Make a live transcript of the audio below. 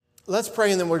Let's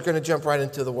pray, and then we're going to jump right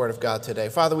into the Word of God today.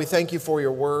 Father, we thank you for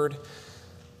your Word.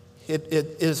 It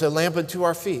is a lamp unto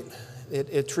our feet.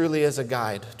 It truly is a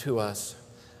guide to us.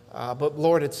 But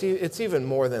Lord, it's even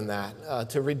more than that.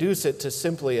 To reduce it to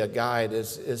simply a guide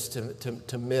is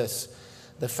to miss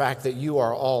the fact that you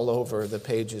are all over the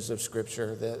pages of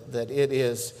Scripture, that it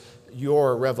is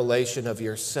your revelation of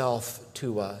yourself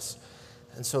to us.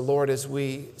 And so, Lord, as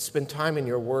we spend time in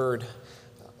your Word,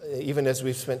 even as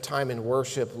we've spent time in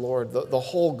worship, Lord, the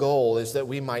whole goal is that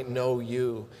we might know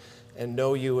you and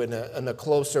know you in a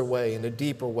closer way, in a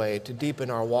deeper way, to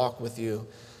deepen our walk with you.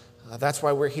 That's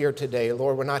why we're here today.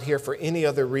 Lord, we're not here for any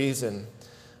other reason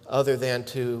other than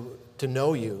to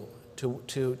know you,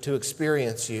 to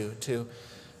experience you,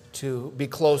 to be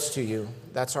close to you.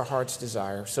 That's our heart's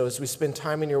desire. So as we spend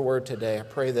time in your word today, I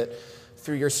pray that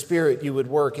through your Spirit you would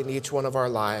work in each one of our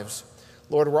lives.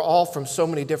 Lord, we're all from so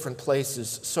many different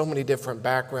places, so many different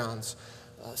backgrounds,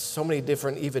 so many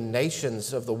different even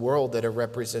nations of the world that are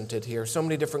represented here, so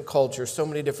many different cultures, so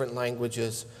many different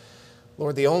languages.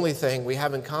 Lord, the only thing we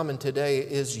have in common today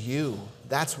is you.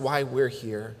 That's why we're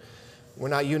here. We're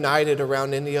not united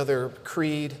around any other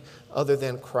creed other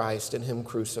than Christ and him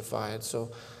crucified. So,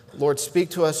 Lord, speak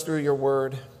to us through your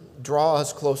word. Draw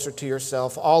us closer to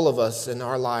yourself, all of us in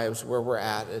our lives where we're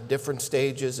at different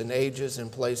stages and ages and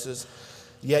places.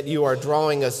 Yet you are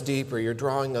drawing us deeper. You're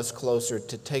drawing us closer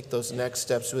to take those next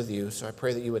steps with you. So I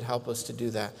pray that you would help us to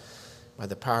do that by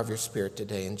the power of your Spirit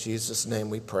today. In Jesus' name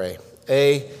we pray.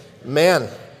 Amen.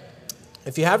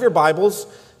 If you have your Bibles,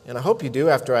 and I hope you do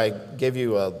after I gave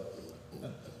you a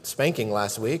spanking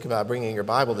last week about bringing your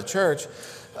Bible to church,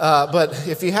 but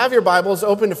if you have your Bibles,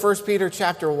 open to 1 Peter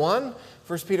chapter 1.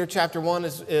 1 Peter chapter 1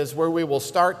 is where we will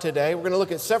start today. We're going to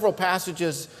look at several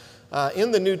passages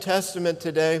in the New Testament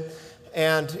today.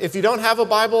 And if you don't have a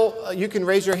Bible, you can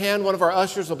raise your hand. One of our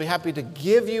ushers will be happy to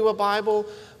give you a Bible.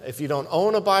 If you don't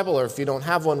own a Bible or if you don't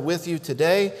have one with you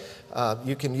today,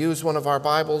 you can use one of our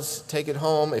Bibles, take it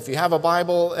home. If you have a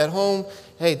Bible at home,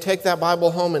 hey, take that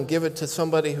Bible home and give it to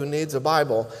somebody who needs a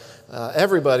Bible.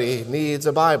 Everybody needs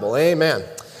a Bible. Amen.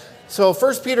 So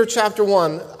 1 Peter chapter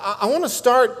 1, I want to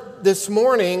start this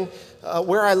morning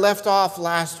where I left off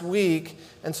last week.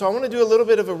 And so I want to do a little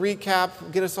bit of a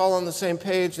recap, get us all on the same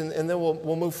page, and then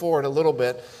we'll move forward a little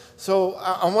bit. So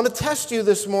I want to test you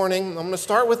this morning. I'm going to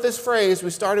start with this phrase. We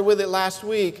started with it last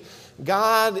week.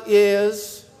 God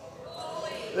is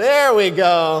holy. There we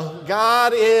go.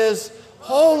 God is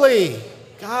holy.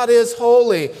 God is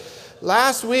holy.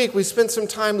 Last week we spent some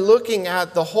time looking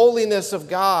at the holiness of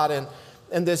God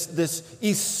and this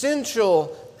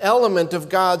essential element of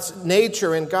God's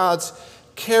nature and God's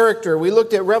character. We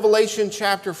looked at Revelation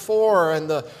chapter 4 and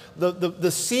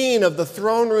the scene of the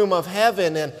throne room of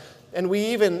heaven, and we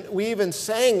even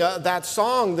sang that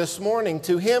song this morning,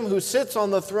 to him who sits on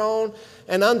the throne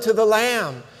and unto the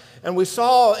Lamb. And we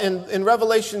saw in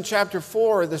Revelation chapter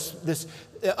 4 this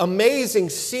amazing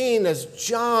scene as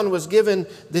John was given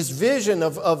this vision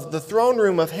of the throne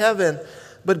room of heaven.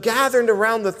 But gathered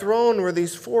around the throne were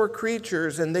these four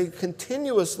creatures, and they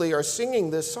continuously are singing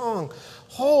this song,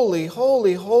 "Holy,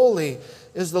 holy, holy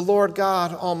is the Lord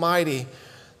God Almighty."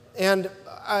 And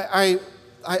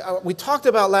we talked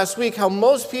about last week how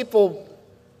most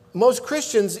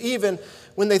Christians even,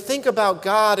 when they think about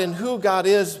God and who God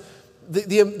is,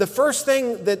 the first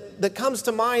thing that comes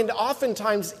to mind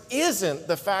oftentimes isn't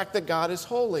the fact that God is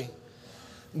holy,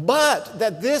 but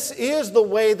that this is the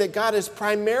way that God has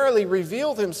primarily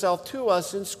revealed himself to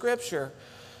us in Scripture.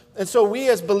 And so we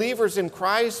as believers in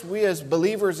Christ, we as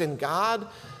believers in God,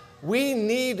 we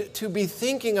need to be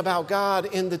thinking about God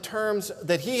in the terms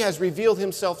that he has revealed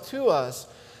himself to us.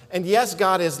 And yes,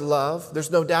 God is love.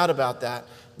 There's no doubt about that.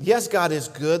 Yes, God is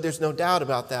good. There's no doubt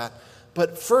about that.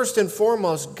 But first and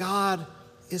foremost, God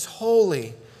is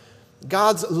holy.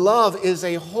 God's love is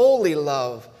a holy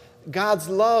love. God's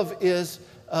love is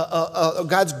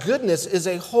God's goodness is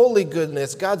a holy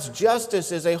goodness. God's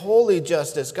justice is a holy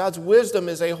justice. God's wisdom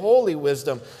is a holy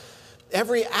wisdom.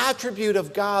 Every attribute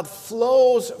of God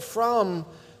flows from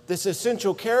this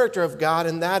essential character of God,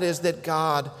 and that is that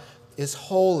God is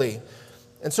holy.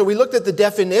 And so we looked at the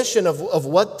definition of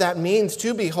what that means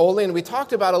to be holy, and we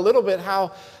talked about a little bit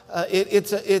how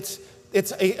it's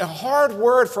a hard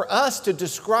word for us to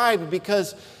describe,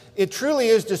 because it truly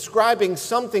is describing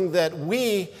something that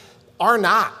we are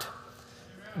not,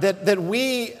 that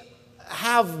we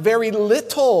have very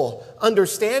little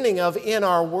understanding of in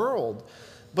our world.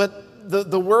 But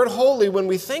the word holy, when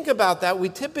we think about that, we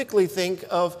typically think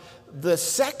of the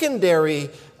secondary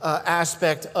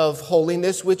aspect of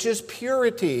holiness, which is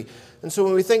purity. And so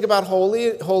when we think about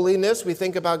holiness, we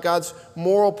think about God's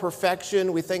moral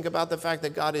perfection. We think about the fact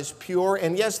that God is pure.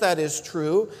 And yes, that is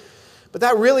true. But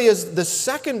that really is the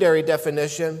secondary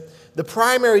definition. The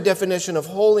primary definition of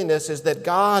holiness is that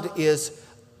God is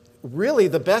really,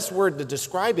 the best word to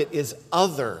describe it is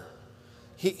other.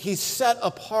 He's set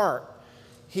apart.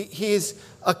 He's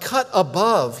a cut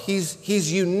above.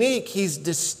 He's unique. He's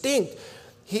distinct.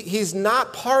 He's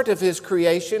not part of his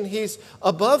creation. He's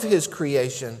above his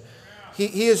creation.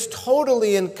 He is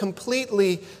totally and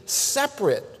completely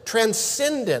separate,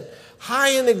 transcendent, high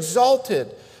and exalted,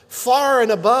 far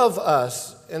and above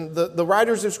us. And the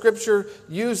writers of Scripture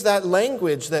use that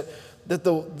language that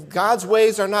God's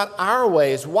ways are not our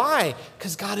ways. Why?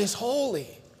 Because God is holy.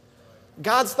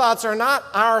 God's thoughts are not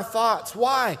our thoughts.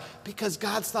 Why? Because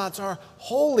God's thoughts are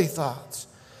holy thoughts.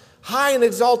 High and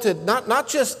exalted, not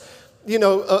just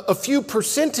a few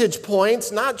percentage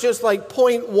points, not just like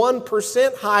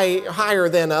 0.1% higher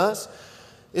than us.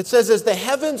 It says, as the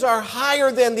heavens are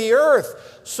higher than the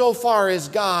earth, so far is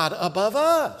God above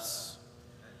us.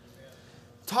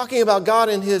 Talking about God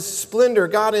in his splendor,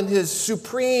 God in his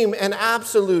supreme and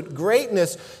absolute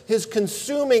greatness, his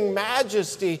consuming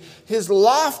majesty, his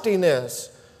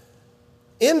loftiness,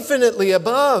 infinitely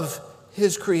above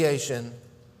his creation,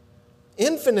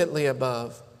 infinitely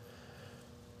above.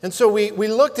 And so we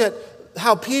looked at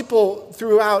how people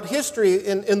throughout history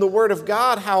in the Word of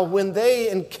God, how when they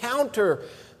encounter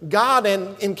God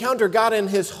and encounter God in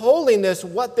his holiness,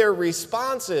 what their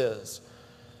response is.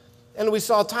 And we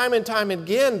saw time and time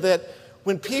again that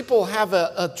when people have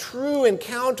a true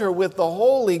encounter with the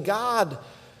holy God,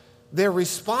 their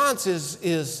response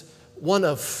is one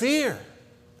of fear,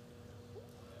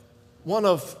 one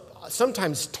of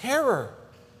sometimes terror,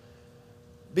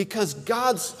 because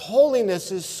God's holiness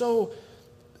is so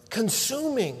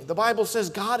consuming. The Bible says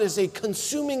God is a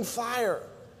consuming fire.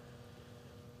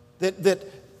 That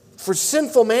for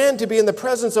sinful man to be in the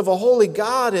presence of a holy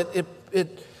God, it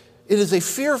is a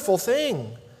fearful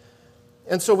thing.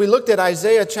 And so we looked at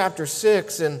Isaiah chapter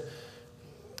 6, and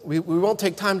we won't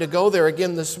take time to go there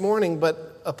again this morning,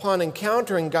 but upon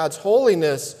encountering God's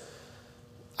holiness,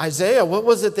 Isaiah, what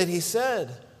was it that he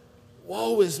said?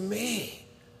 Woe is me.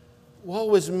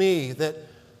 Woe is me. That,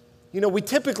 we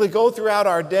typically go throughout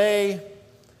our day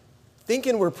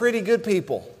thinking we're pretty good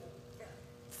people.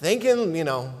 Thinking,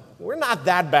 we're not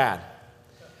that bad.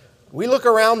 We look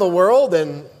around the world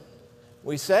and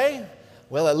we say,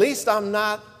 well, at least I'm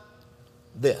not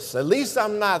this. At least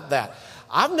I'm not that.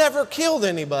 I've never killed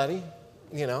anybody,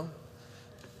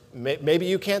 Maybe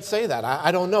you can't say that.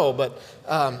 I don't know, but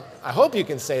I hope you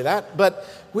can say that. But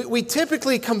we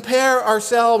typically compare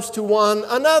ourselves to one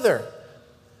another.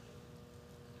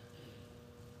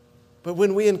 But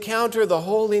when we encounter the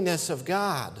holiness of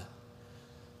God,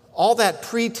 all that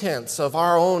pretense of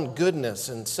our own goodness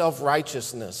and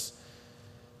self-righteousness,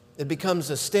 it becomes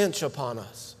a stench upon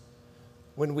us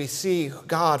when we see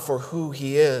God for who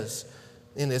he is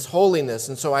in his holiness.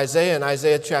 And so in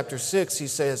Isaiah chapter 6, he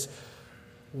says,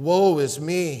 woe is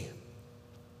me.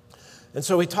 And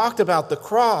so we talked about the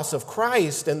cross of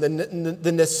Christ and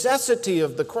the necessity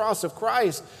of the cross of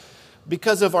Christ.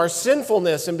 Because of our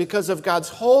sinfulness and because of God's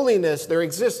holiness, there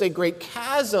exists a great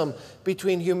chasm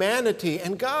between humanity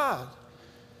and God.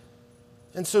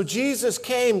 And so Jesus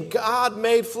came, God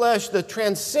made flesh, the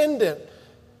transcendent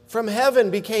from heaven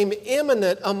became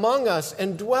immanent among us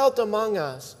and dwelt among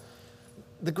us.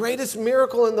 The greatest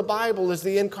miracle in the Bible is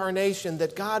the incarnation,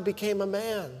 that God became a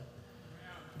man,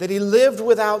 that he lived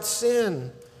without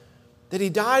sin, that he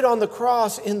died on the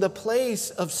cross in the place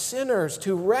of sinners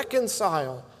to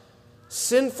reconcile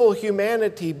sinful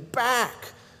humanity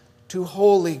back to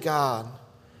holy God.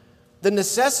 The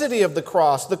necessity of the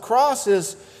cross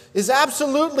is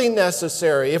absolutely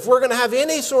necessary. If we're going to have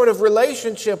any sort of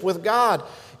relationship with God,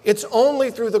 it's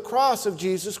only through the cross of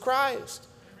Jesus Christ.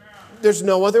 There's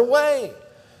no other way.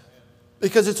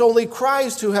 Because it's only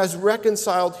Christ who has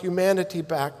reconciled humanity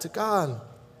back to God.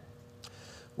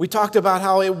 We talked about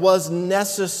how it was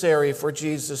necessary for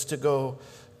Jesus to go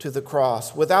to the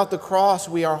cross. Without the cross,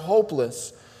 we are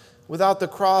hopeless. Without the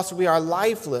cross, we are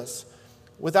lifeless.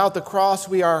 Without the cross,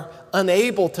 we are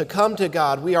unable to come to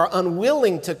God. We are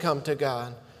unwilling to come to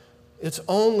God. It's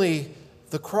only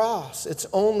the cross. It's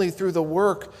only through the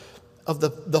work of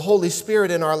the Holy Spirit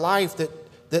in our life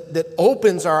that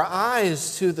opens our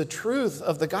eyes to the truth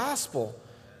of the gospel.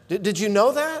 Did you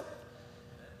know that?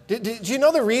 Did you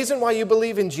know the reason why you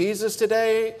believe in Jesus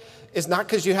today is not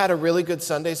because you had a really good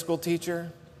Sunday school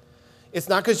teacher? It's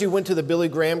not because you went to the Billy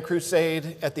Graham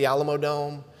crusade at the Alamo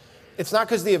Dome. It's not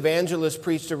because the evangelist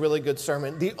preached a really good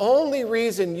sermon. The only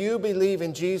reason you believe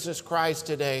in Jesus Christ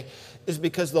today is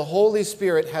because the Holy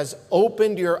Spirit has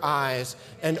opened your eyes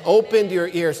and opened your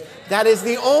ears. That is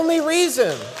the only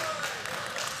reason.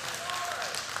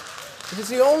 It is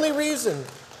the only reason.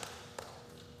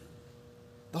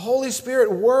 The Holy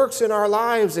Spirit works in our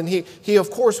lives, and He of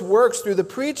course works through the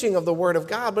preaching of the Word of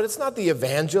God, but it's not the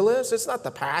evangelist, it's not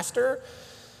the pastor.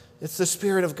 It's the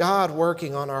Spirit of God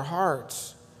working on our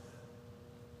hearts.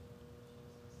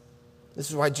 This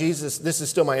is why Jesus, this is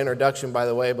still my introduction, by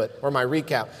the way, or my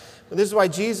recap. But this is why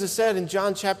Jesus said in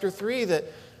John chapter 3 that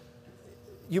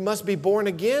you must be born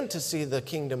again to see the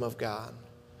kingdom of God.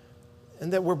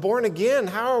 And that we're born again.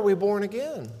 How are we born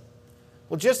again?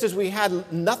 Well, just as we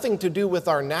had nothing to do with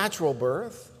our natural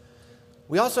birth,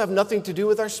 we also have nothing to do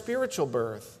with our spiritual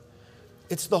birth.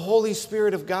 It's the Holy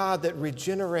Spirit of God that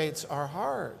regenerates our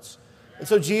hearts. And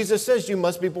so Jesus says you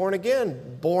must be born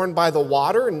again, born by the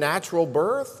water, natural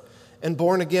birth, and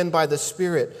born again by the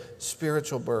Spirit,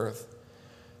 spiritual birth.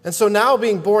 And so now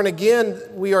being born again,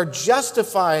 we are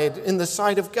justified in the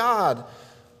sight of God.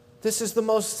 This is the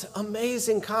most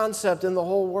amazing concept in the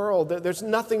whole world. There's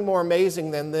nothing more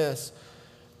amazing than this.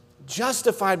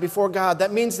 Justified before God.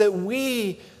 That means that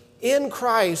we in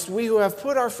Christ, we who have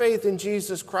put our faith in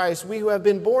Jesus Christ, we who have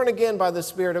been born again by the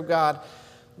Spirit of God,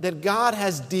 that God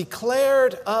has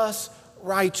declared us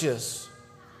righteous.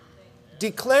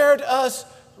 Declared us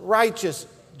righteous,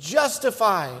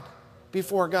 justified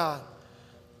before God.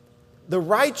 The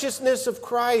righteousness of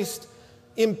Christ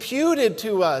imputed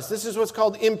to us. This is what's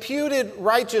called imputed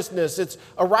righteousness. It's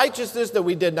a righteousness that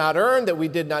we did not earn, that we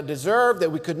did not deserve,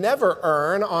 that we could never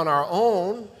earn on our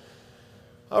own.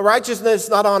 A righteousness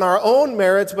not on our own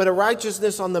merits, but a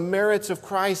righteousness on the merits of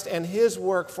Christ and His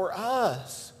work for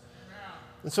us.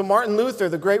 And so Martin Luther,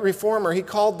 the great reformer, he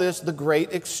called this the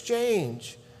great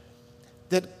exchange.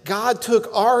 That God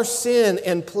took our sin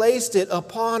and placed it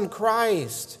upon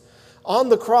Christ. On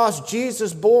the cross,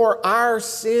 Jesus bore our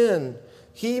sin.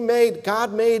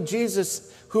 God made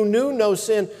Jesus, who knew no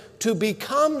sin, to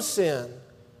become sin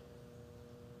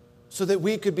so that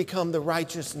we could become the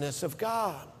righteousness of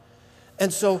God.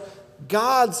 And so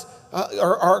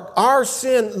our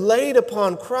sin laid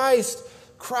upon Christ,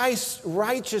 Christ's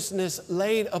righteousness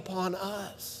laid upon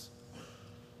us.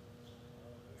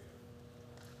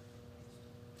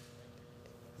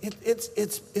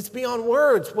 It's beyond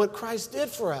words what Christ did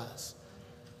for us.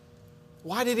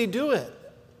 Why did He do it?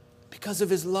 Because of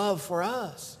His love for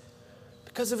us.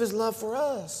 Because of His love for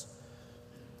us.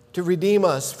 To redeem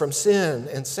us from sin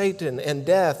and Satan and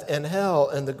death and hell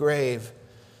and the grave.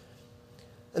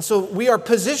 And so we are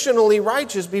positionally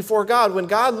righteous before God. When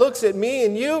God looks at me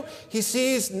and you, He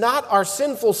sees not our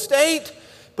sinful state,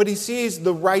 but He sees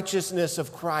the righteousness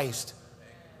of Christ.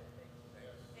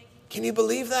 Can you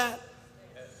believe that?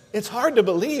 It's hard to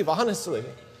believe, honestly.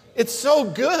 It's so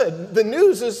good. The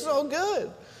news is so good.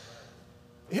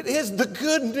 It is the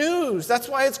good news. That's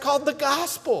why it's called the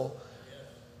gospel.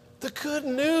 The good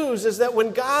news is that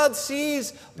when God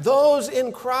sees those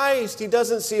in Christ, He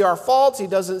doesn't see our faults, He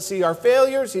doesn't see our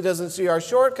failures, He doesn't see our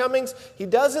shortcomings, He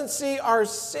doesn't see our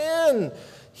sin.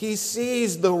 He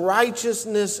sees the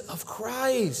righteousness of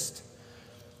Christ.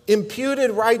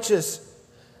 Imputed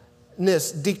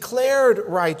righteousness, declared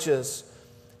righteous.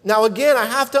 Now again, I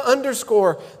have to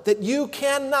underscore that you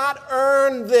cannot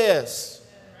earn this.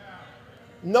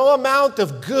 No amount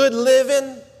of good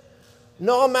living,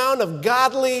 no amount of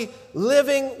godly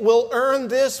living will earn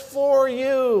this for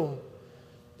you.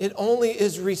 It only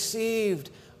is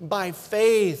received by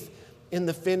faith in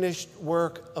the finished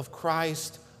work of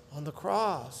Christ on the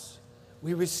cross.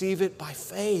 We receive it by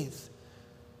faith.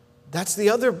 That's the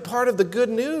other part of the good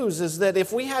news, is that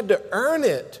if we had to earn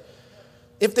it,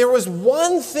 if there was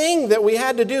one thing that we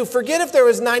had to do, forget if there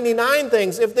was 99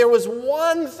 things, if there was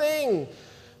one thing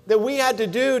that we had to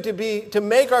do to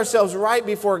make ourselves right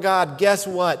before God, guess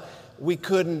what? We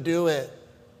couldn't do it.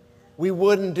 We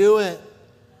wouldn't do it.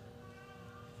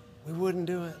 We wouldn't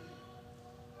do it.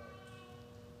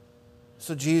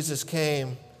 So Jesus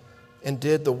came and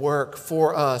did the work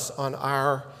for us on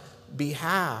our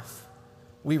behalf.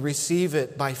 We receive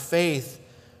it by faith.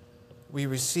 We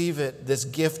receive it, this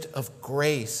gift of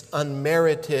grace,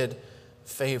 unmerited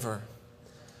favor.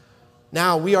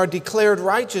 Now, we are declared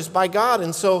righteous by God.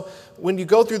 And so when you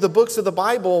go through the books of the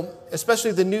Bible,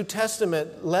 especially the New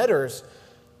Testament letters,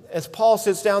 as Paul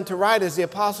sits down to write, as the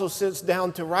apostle sits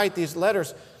down to write these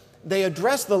letters, they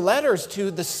address the letters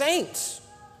to the saints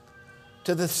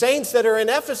that are in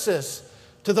Ephesus,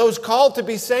 to those called to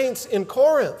be saints in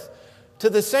Corinth, to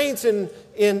the saints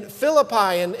in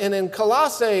Philippi and in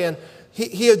Colossae. And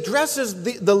he addresses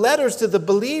the letters to the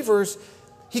believers.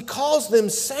 He calls them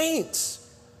saints.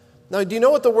 Now, do you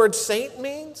know what the word saint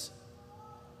means?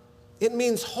 It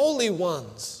means holy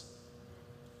ones.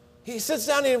 He sits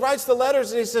down and he writes the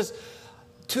letters and he says,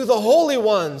 to the holy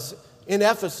ones in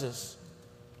Ephesus,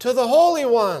 to the holy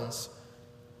ones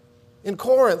in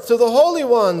Corinth, to the holy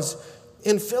ones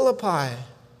in Philippi.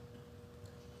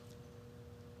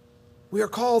 We are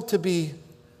called to be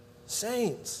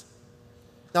saints.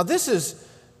 Now this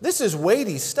is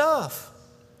weighty stuff.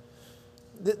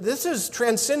 This is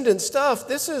transcendent stuff.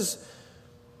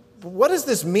 What does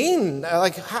this mean?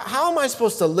 Like, how am I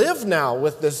supposed to live now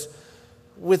with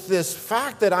this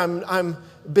fact that I'm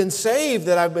been saved,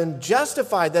 that I've been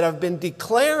justified, that I've been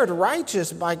declared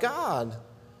righteous by God?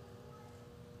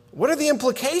 What are the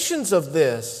implications of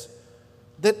this?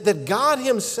 That God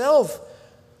himself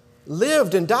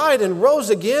lived and died and rose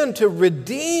again to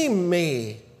redeem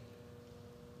me.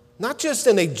 Not just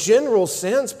in a general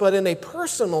sense, but in a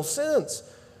personal sense.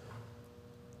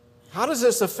 How does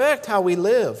this affect how we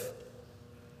live?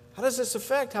 How does this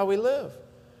affect how we live?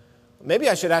 Maybe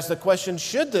I should ask the question,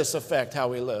 should this affect how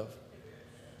we live?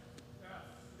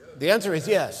 The answer is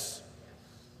yes.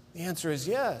 The answer is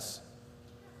yes.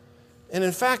 And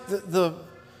in fact,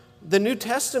 the New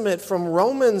Testament, from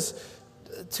Romans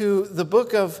to the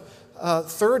book of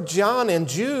 3 John and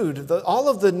Jude, all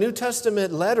of the New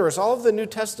Testament letters, all of the New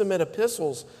Testament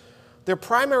epistles, their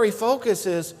primary focus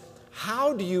is,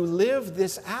 how do you live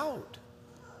this out?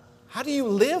 How do you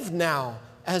live now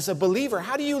as a believer?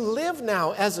 How do you live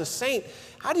now as a saint?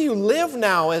 How do you live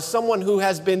now as someone who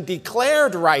has been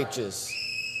declared righteous,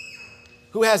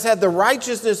 who has had the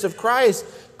righteousness of Christ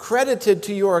credited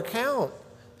to your account?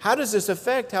 How does this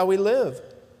affect how we live?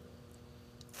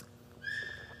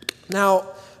 Now,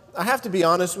 I have to be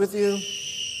honest with you.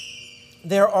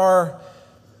 There are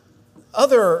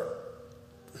other,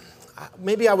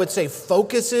 maybe I would say,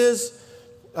 focuses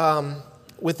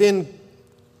within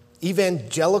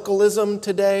evangelicalism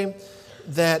today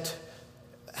that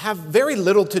have very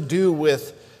little to do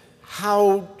with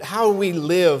how we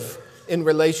live in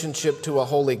relationship to a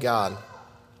holy God.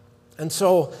 And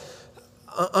so,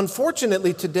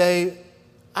 unfortunately today,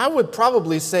 I would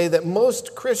probably say that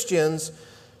most Christians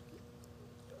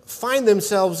find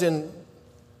themselves in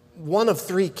one of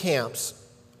three camps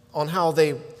on how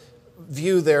they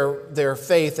view their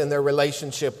faith and their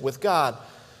relationship with God.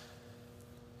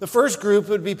 The first group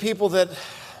would be people that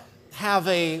have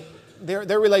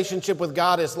their relationship with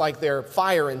God is like their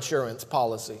fire insurance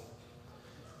policy.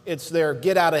 It's their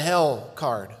get out of hell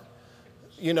card.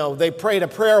 You know, they prayed a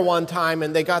prayer one time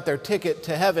and they got their ticket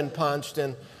to heaven punched,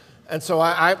 and so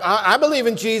I believe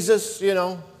in Jesus, you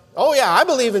know. Oh yeah, I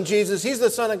believe in Jesus. He's the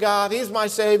Son of God. He's my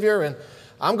Savior, and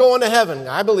I'm going to heaven.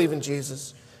 I believe in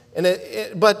Jesus.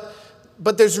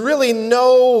 But there's really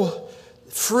no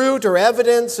fruit or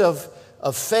evidence of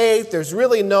faith. There's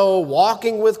really no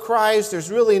walking with Christ. There's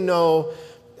really no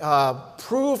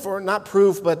proof, or not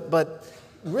proof, but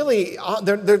really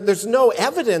there's no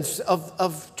evidence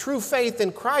of true faith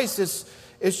in Christ.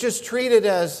 It's just treated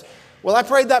as, well, I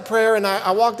prayed that prayer and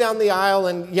I walked down the aisle,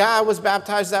 and yeah, I was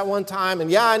baptized that one time,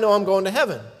 and yeah, I know I'm going to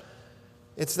heaven.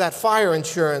 It's that fire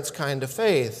insurance kind of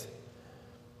faith.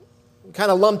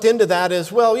 Kind of lumped into that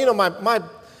as, well, you know,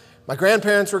 my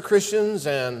grandparents were Christians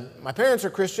and my parents are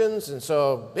Christians, and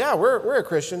so yeah, we're a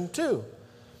Christian too.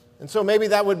 And so maybe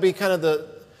that would be kind of the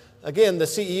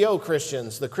CEO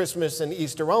Christians, the Christmas and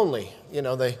Easter only. You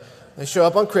know, they show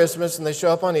up on Christmas and they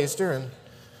show up on Easter, and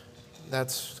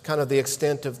that's kind of the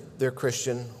extent of their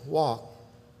Christian walk.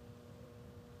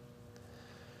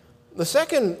 The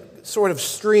second sort of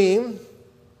stream,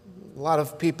 a lot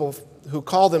of people who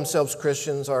call themselves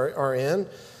Christians are in,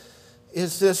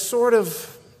 is this sort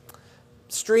of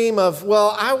stream of,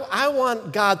 well, I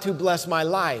want God to bless my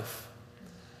life.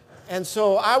 And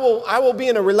so I will be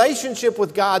in a relationship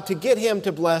with God to get Him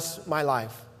to bless my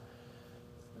life.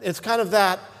 It's kind of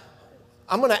that,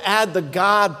 I'm going to add the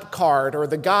God card or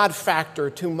the God factor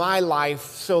to my life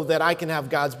so that I can have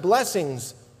God's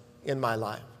blessings in my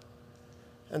life.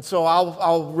 And so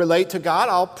I'll relate to God,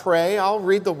 I'll pray, I'll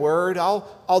read the Word,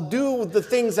 I'll do the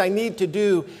things I need to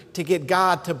do to get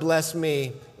God to bless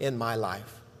me in my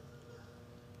life.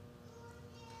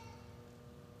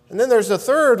 And then there's a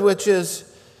third, which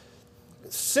is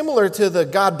similar to the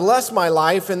God bless my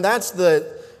life, and that's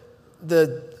the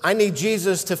I need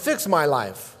Jesus to fix my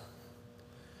life.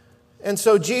 And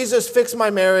so Jesus fix my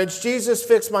marriage, Jesus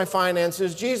fix my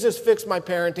finances, Jesus fix my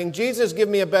parenting, Jesus give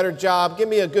me a better job, give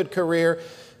me a good career,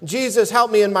 Jesus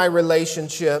help me in my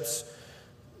relationships.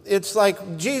 It's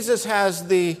like Jesus has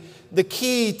the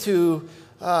key to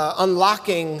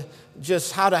unlocking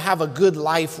just how to have a good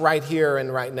life right here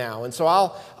and right now. And so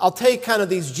I'll take kind of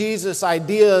these Jesus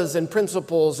ideas and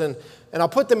principles and and I'll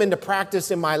put them into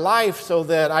practice in my life so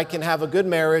that I can have a good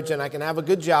marriage and I can have a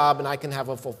good job and I can have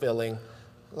a fulfilling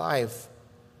life.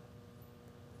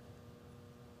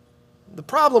 The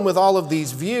problem with all of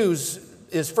these views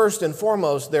is, first and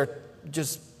foremost, they're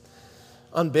just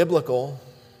unbiblical.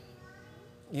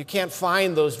 You can't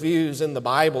find those views in the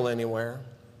Bible anywhere.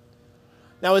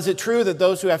 Now, is it true that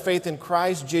those who have faith in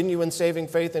Christ, genuine saving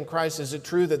faith in Christ, is it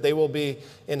true that they will be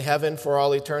in heaven for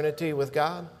all eternity with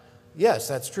God? Yes,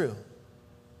 that's true.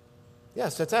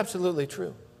 Yes, that's absolutely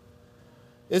true.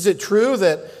 Is it true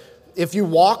that if you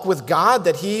walk with God,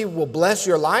 that He will bless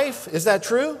your life? Is that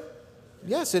true?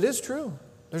 Yes, it is true.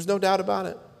 There's no doubt about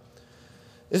it.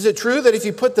 Is it true that if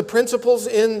you put the principles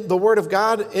in the Word of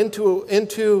God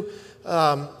into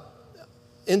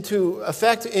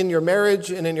effect in your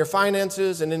marriage and in your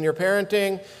finances and in your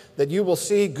parenting, that you will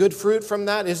see good fruit from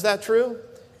that? Is that true?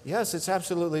 Yes, it's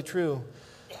absolutely true.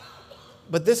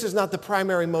 But this is not the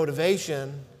primary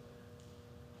motivation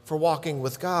for walking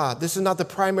with God. This is not the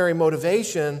primary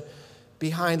motivation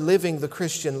behind living the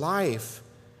Christian life,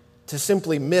 to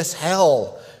simply miss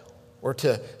hell or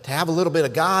to have a little bit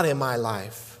of God in my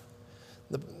life.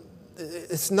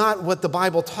 It's not what the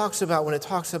Bible talks about when it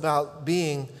talks about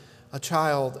being a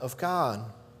child of God.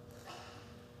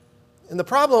 And the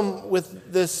problem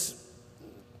with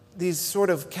these sort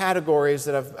of categories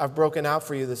that I've broken out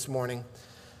for you this morning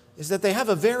is that they have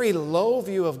a very low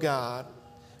view of God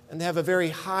and they have a very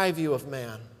high view of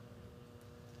man.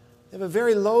 They have a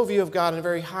very low view of God and a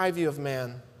very high view of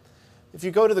man. If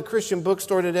you go to the Christian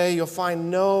bookstore today, you'll find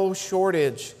no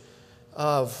shortage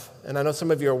of, and I know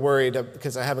some of you are worried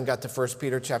because I haven't got to 1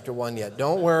 Peter chapter 1 yet.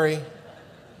 Don't worry.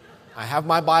 I have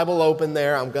my Bible open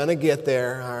there. I'm going to get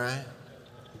there, all right?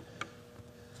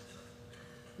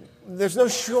 There's no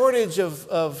shortage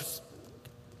of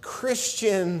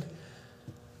Christian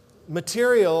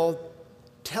material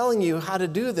telling you how to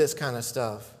do this kind of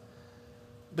stuff.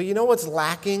 But you know what's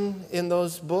lacking in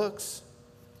those books?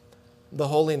 The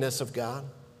holiness of God.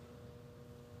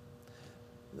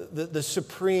 The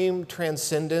supreme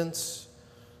transcendence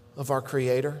of our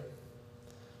Creator.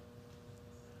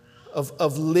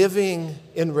 Of living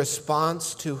in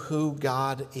response to who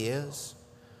God is.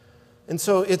 And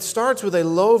so it starts with a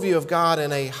low view of God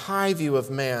and a high view of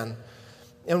man.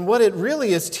 And what it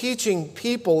really is teaching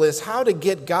people is how to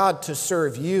get God to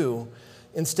serve you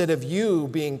instead of you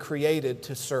being created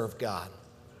to serve God.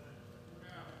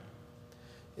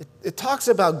 It talks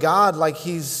about God like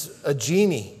He's a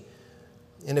genie.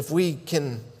 And if we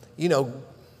can, to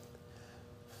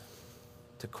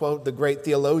quote the great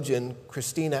theologian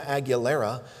Christina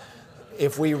Aguilera,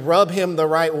 if we rub Him the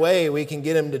right way, we can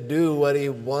get Him to do what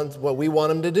we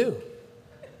want Him to do.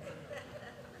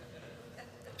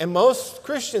 And most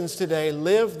Christians today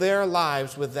live their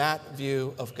lives with that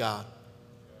view of God.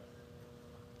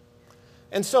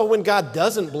 And so when God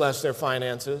doesn't bless their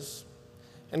finances,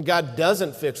 and God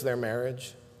doesn't fix their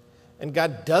marriage, and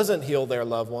God doesn't heal their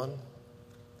loved one,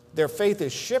 their faith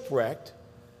is shipwrecked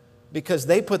because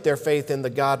they put their faith in the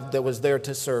God that was there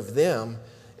to serve them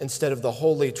instead of the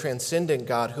holy, transcendent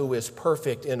God who is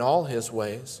perfect in all His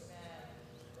ways,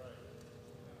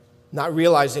 not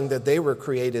realizing that they were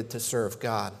created to serve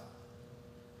God.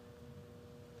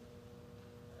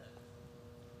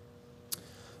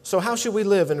 So how should we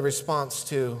live in response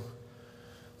to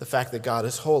the fact that God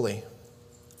is holy?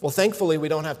 Well, thankfully, we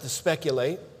don't have to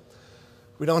speculate.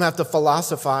 We don't have to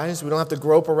philosophize. We don't have to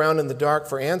grope around in the dark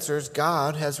for answers.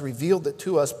 God has revealed it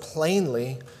to us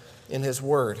plainly in His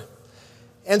Word.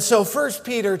 And so 1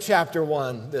 Peter chapter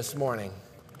 1 this morning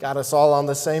got us all on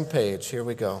the same page. Here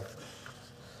we go.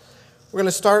 We're going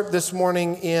to start this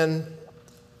morning in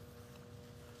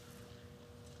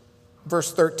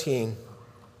verse 13.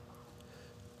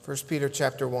 1 Peter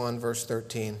chapter 1, verse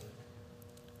 13.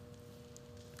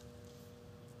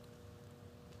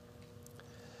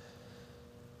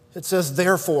 It says,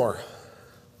 therefore.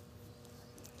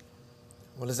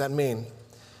 What does that mean?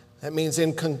 That means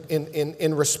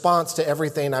in response to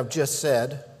everything I've just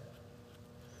said.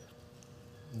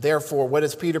 Therefore, what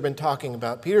has Peter been talking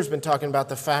about? Peter's been talking about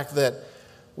the fact that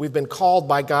we've been called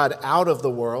by God out of the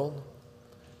world,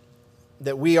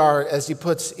 that we are, as he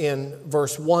puts in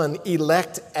verse 1,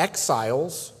 elect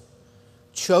exiles,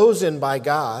 chosen by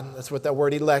God. That's what that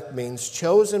word elect means,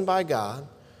 chosen by God.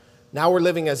 Now we're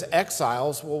living as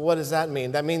exiles. Well, what does that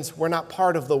mean? That means we're not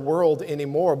part of the world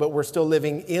anymore, but we're still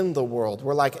living in the world.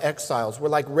 We're like exiles. We're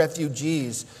like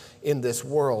refugees in this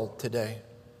world today.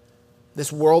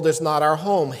 This world is not our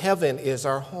home. Heaven is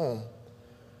our home.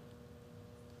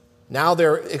 Now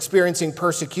they're experiencing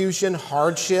persecution,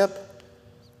 hardship,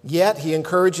 yet he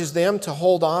encourages them to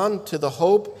hold on to the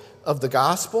hope of the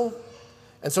gospel.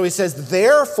 And so he says,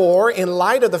 therefore, in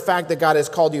light of the fact that God has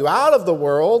called you out of the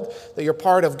world, that you're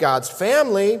part of God's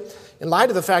family, in light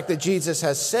of the fact that Jesus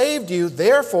has saved you,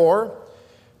 therefore,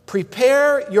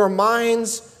 prepare your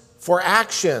minds for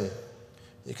action.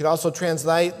 You could also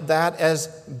translate that as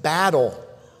battle.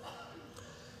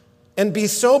 And be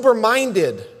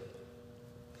sober-minded.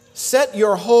 Set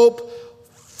your hope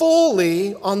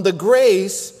fully on the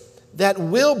grace that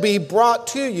will be brought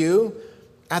to you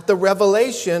at the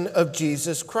revelation of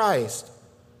Jesus Christ.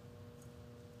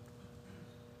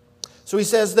 So he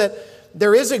says that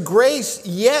there is a grace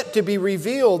yet to be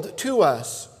revealed to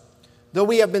us. Though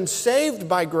we have been saved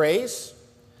by grace,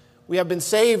 we have been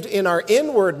saved in our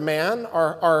inward man,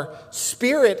 our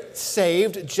spirit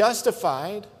saved,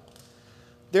 justified,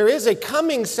 there is a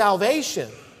coming salvation.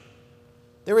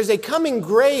 There is a coming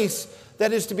grace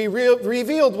that is to be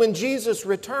revealed when Jesus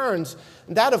returns.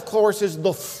 And that, of course, is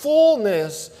the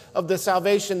fullness of the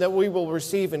salvation that we will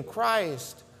receive in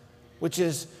Christ, which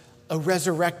is a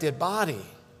resurrected body.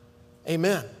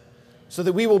 Amen. So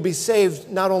that we will be saved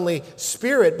not only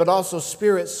spirit, but also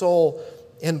spirit, soul,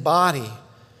 and body.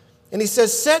 And he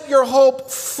says, set your hope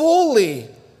fully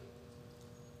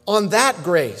on that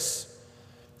grace.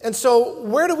 And so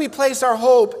where do we place our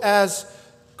hope as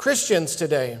Christians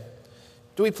today?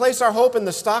 Do we place our hope in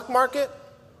the stock market?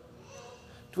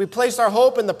 Do we place our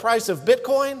hope in the price of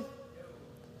Bitcoin?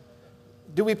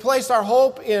 Do we place our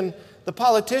hope in the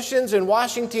politicians in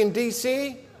Washington,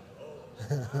 D.C.?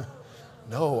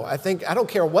 No, I don't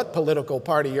care what political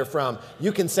party you're from,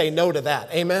 you can say no to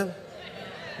that. Amen?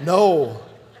 No.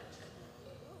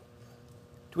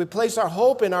 Do we place our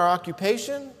hope in our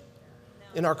occupation,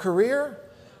 in our career?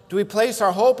 Do we place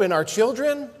our hope in our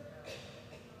children?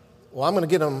 Well, I'm going to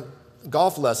get them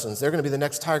golf lessons. They're going to be the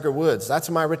next Tiger Woods. That's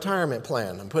my retirement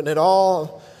plan. I'm putting it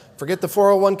all, forget the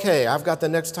 401k. I've got the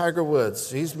next Tiger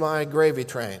Woods. He's my gravy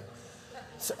train.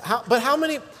 So but how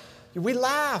many, we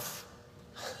laugh.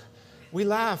 We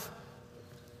laugh.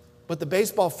 But the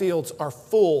baseball fields are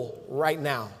full right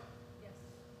now.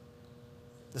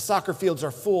 The soccer fields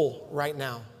are full right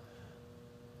now.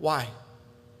 Why?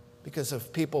 Because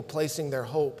of people placing their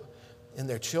hope in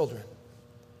their children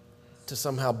to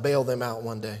somehow bail them out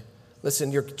one day.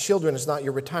 Listen, your children is not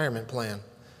your retirement plan.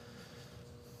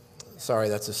 Sorry,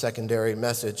 that's a secondary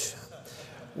message.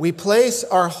 We place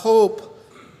our hope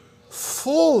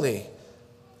fully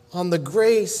on the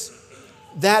grace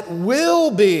that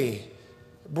will be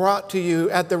brought to you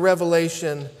at the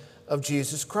revelation of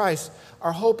Jesus Christ.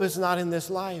 Our hope is not in this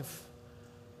life.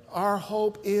 Our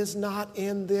hope is not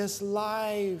in this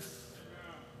life.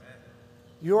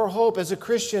 Your hope as a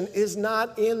Christian is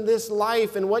not in this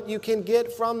life and what you can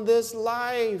get from this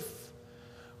life.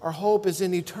 Our hope is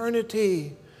in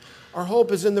eternity. Our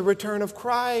hope is in the return of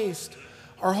Christ.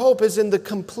 Our hope is in the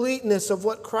completeness of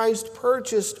what Christ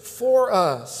purchased for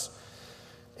us.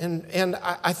 And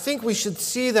I think we should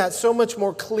see that so much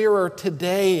more clearer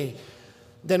today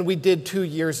than we did 2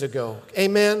 years ago.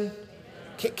 Amen?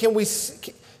 Can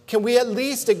we at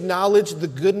least acknowledge the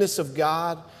goodness of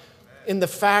God in the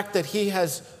fact that He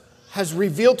has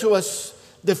revealed to us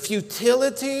the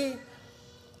futility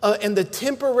and the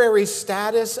temporary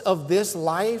status of this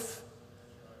life?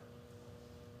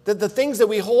 That the things that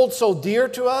we hold so dear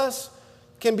to us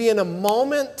can be in a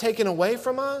moment taken away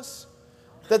from us?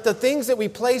 That the things that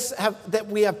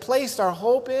we have placed our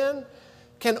hope in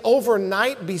can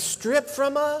overnight be stripped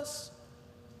from us?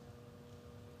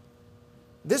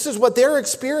 This is what they're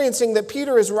experiencing that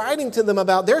Peter is writing to them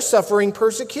about. They're suffering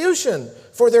persecution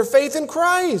for their faith in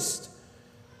Christ.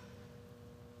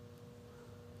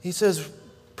 He says,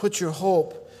 put your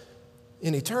hope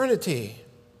in eternity.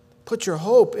 Put your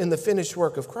hope in the finished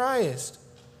work of Christ.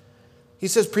 He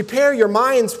says, prepare your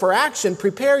minds for action.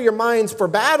 Prepare your minds for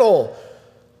battle.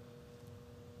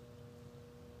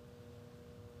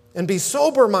 And be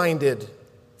sober-minded.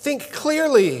 Think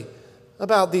clearly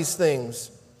about these things.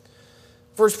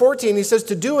 Verse 14, he says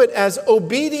to do it as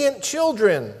obedient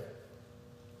children.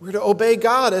 We're to obey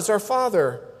God as our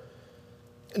Father.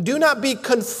 Do not be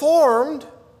conformed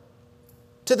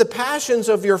to the passions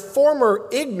of your former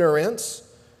ignorance.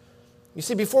 You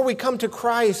see, before we come to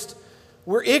Christ,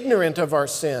 we're ignorant of our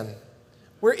sin.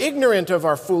 We're ignorant of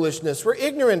our foolishness. We're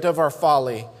ignorant of our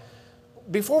folly.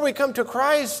 Before we come to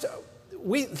Christ,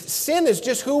 sin is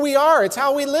just who we are. It's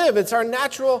how we live. It's our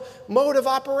natural mode of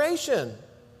operation.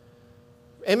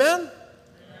 Amen?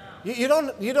 Yeah.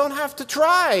 You don't have to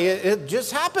try. It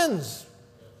just happens.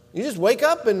 You just wake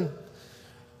up and,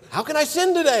 how can I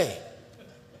sin today?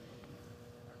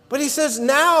 But he says,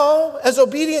 now, as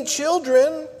obedient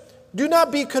children, do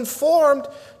not be conformed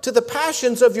to the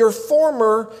passions of your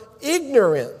former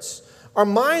ignorance. Our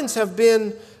minds have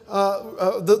been,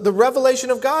 the revelation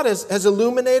of God has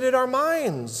illuminated our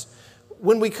minds.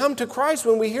 When we come to Christ,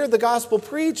 when we hear the gospel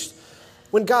preached,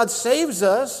 when God saves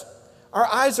us, our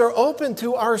eyes are open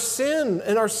to our sin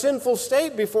and our sinful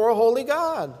state before a holy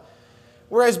God.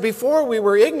 Whereas before we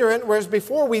were ignorant, whereas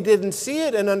before we didn't see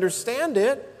it and understand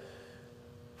it,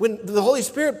 when the Holy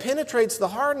Spirit penetrates the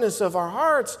hardness of our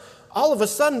hearts, all of a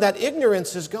sudden that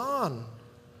ignorance is gone.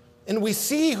 And we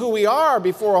see who we are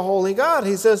before a holy God.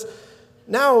 He says,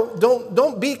 now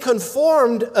don't be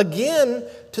conformed again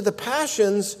to the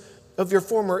passions of your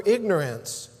former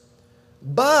ignorance.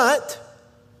 But,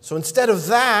 so instead of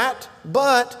that,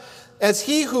 but as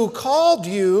he who called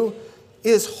you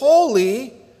is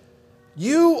holy,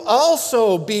 you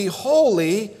also be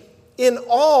holy in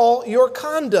all your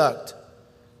conduct.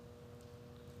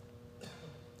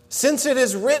 Since it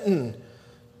is written,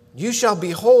 you shall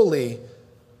be holy,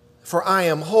 for I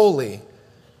am holy.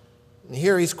 And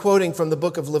here he's quoting from the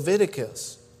book of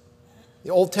Leviticus, the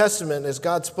Old Testament, as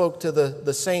God spoke to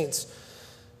the saints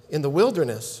in the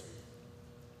wilderness.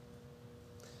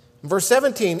 Verse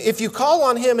 17, if you call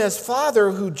on him as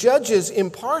Father who judges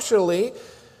impartially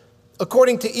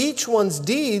according to each one's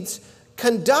deeds,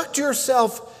 conduct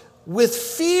yourself with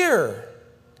fear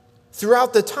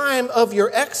throughout the time of your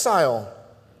exile.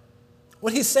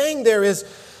 What he's saying there is,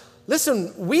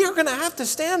 listen, we are going to have to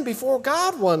stand before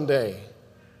God one day,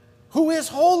 who is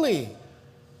holy.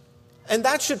 And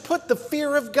that should put the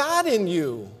fear of God in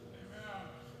you.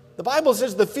 The Bible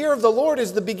says the fear of the Lord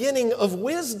is the beginning of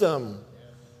wisdom.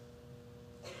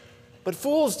 But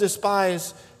fools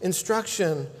despise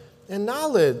instruction and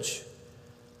knowledge.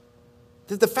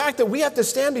 The fact that we have to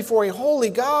stand before a holy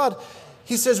God,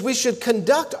 he says we should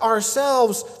conduct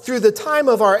ourselves through the time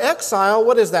of our exile.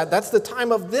 What is that? That's the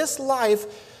time of this life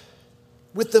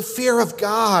with the fear of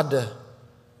God.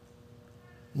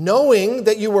 Knowing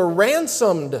that you were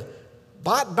ransomed,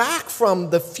 bought back from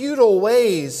the futile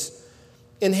ways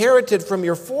inherited from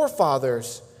your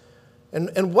forefathers.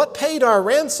 And what paid our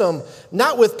ransom?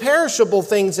 Not with perishable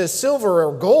things as silver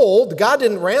or gold. God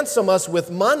didn't ransom us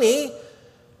with money.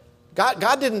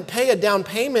 God didn't pay a down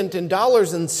payment in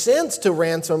dollars and cents to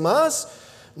ransom us.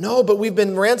 No, but we've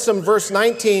been ransomed, verse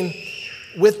 19,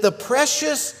 with the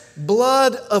precious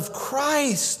blood of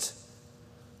Christ,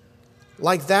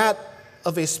 like that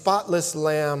of a spotless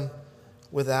lamb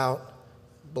without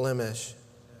blemish.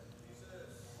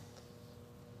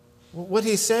 What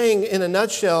he's saying in a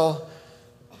nutshell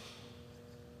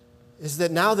is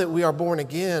that now that we are born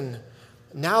again,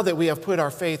 now that we have put our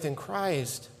faith in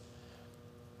Christ,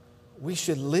 we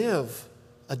should live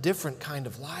a different kind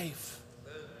of life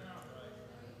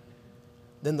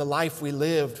than the life we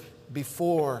lived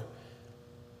before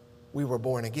we were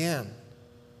born again.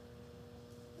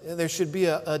 There should be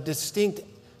a distinct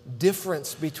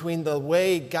difference between the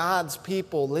way God's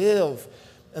people live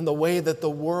and the way that the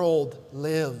world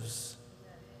lives.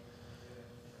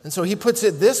 And so he puts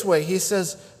it this way. He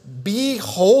says, be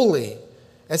holy.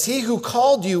 As he who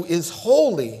called you is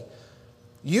holy,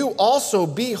 you also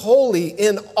be holy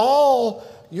in all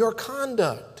your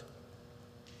conduct.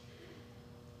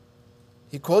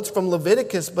 He quotes from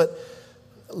Leviticus, but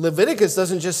Leviticus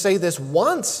doesn't just say this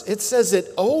once. It says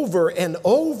it over and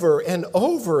over and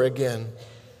over again.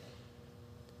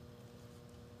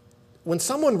 When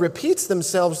someone repeats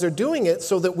themselves, they're doing it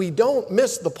so that we don't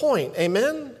miss the point.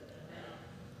 Amen?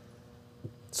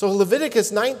 So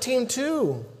Leviticus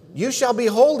 19:2, you shall be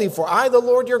holy, for I, the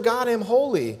Lord your God, am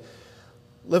holy.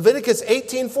 Leviticus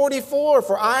 18:44,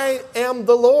 for I am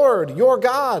the Lord your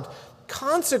God.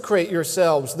 Consecrate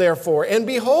yourselves, therefore, and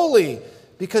be holy,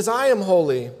 because I am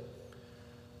holy.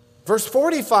 Verse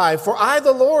 45, for I,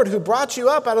 the Lord, who brought you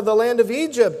up out of the land of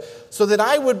Egypt, so that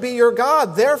I would be your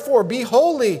God, therefore be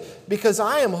holy, because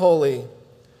I am holy.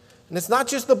 And it's not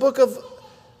just the book of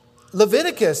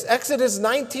Leviticus, Exodus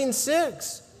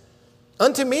 19:6.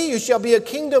 Unto me you shall be a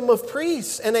kingdom of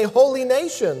priests and a holy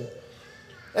nation.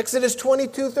 Exodus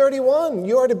 22:31,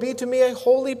 you are to be to me a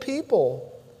holy people.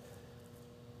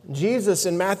 Jesus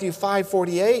in Matthew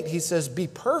 5:48, he says, be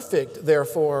perfect,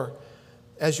 therefore,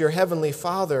 as your heavenly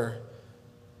Father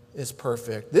is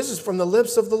perfect. This is from the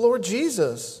lips of the Lord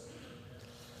Jesus.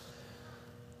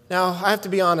 Now, I have to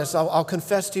be honest. I'll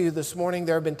confess to you this morning,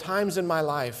 there have been times in my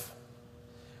life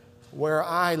where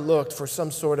I looked for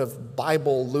some sort of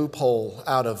Bible loophole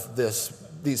out of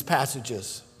these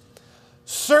passages.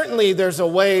 Certainly, there's a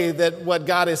way that what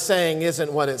God is saying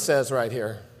isn't what it says right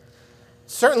here.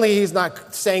 Certainly, he's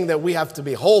not saying that we have to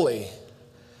be holy.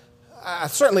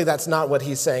 Certainly, that's not what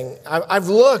he's saying. I've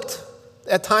looked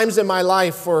at times in my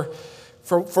life for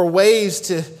ways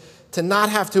to not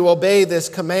have to obey this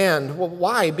command. Well,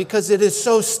 why? Because it is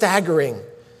so staggering.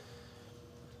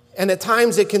 And at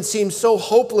times it can seem so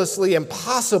hopelessly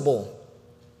impossible.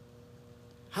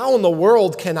 How in the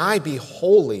world can I be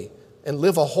holy and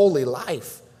live a holy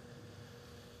life?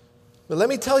 But let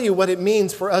me tell you what it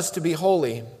means for us to be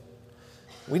holy.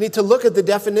 We need to look at the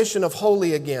definition of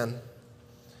holy again.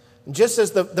 Just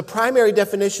as the primary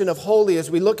definition of holy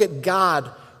is we look at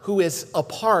God who is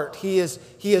apart. He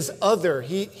is other.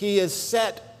 He is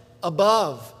set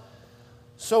above.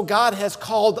 So God has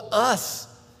called us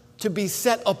to be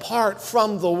set apart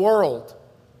from the world.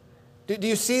 Do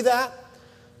you see that?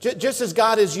 Just as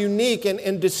God is unique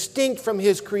and distinct from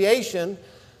His creation,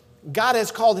 God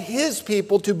has called His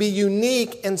people to be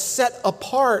unique and set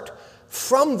apart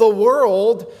from the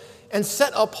world and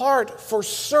set apart for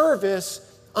service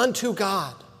unto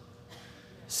God.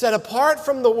 Set apart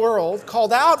from the world,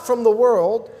 called out from the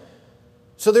world.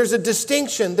 So there's a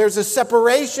distinction, there's a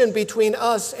separation between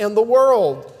us and the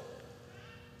world.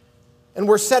 And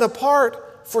we're set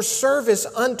apart for service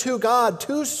unto God,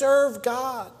 to serve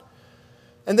God.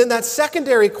 And then that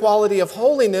secondary quality of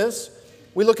holiness,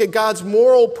 we look at God's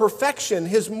moral perfection,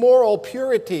 His moral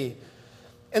purity.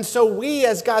 And so we,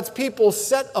 as God's people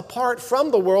set apart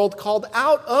from the world, called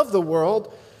out of the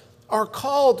world, are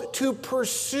called to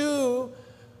pursue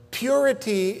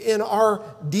purity in our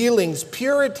dealings,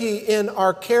 purity in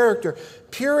our character,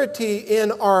 purity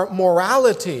in our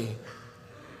morality.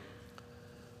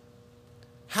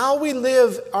 How we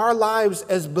live our lives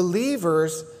as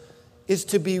believers is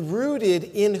to be rooted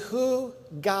in who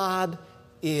God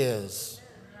is.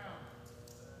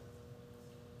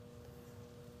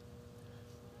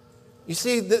 You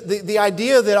see, the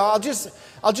idea that I'll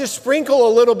just sprinkle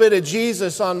a little bit of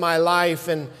Jesus on my life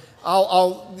and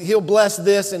He'll bless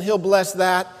this and He'll bless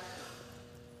that.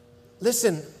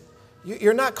 Listen,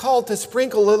 you're not called to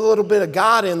sprinkle a little bit of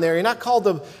God in there. You're not called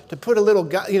to put a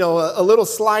little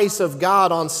slice of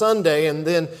God on Sunday and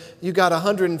then you got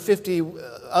 150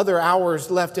 other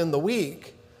hours left in the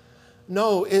week.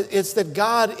 No, it's that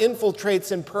God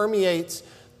infiltrates and permeates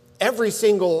every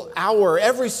single hour,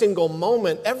 every single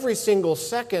moment, every single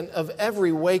second of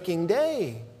every waking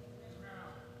day.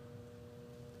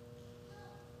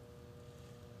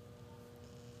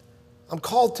 I'm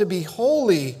called to be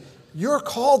holy. You're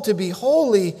called to be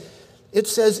holy. It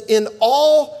says, in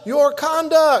all your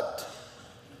conduct.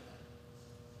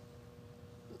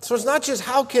 So it's not just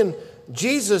how can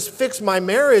Jesus fix my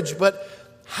marriage, but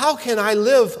how can I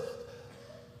live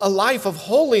a life of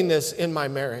holiness in my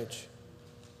marriage?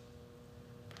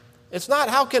 It's not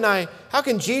how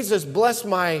can Jesus bless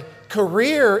my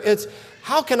career? It's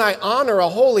how can I honor a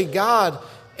holy God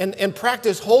and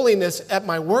practice holiness at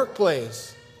my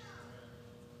workplace?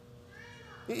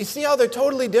 You see how they're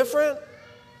totally different?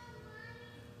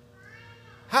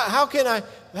 How can I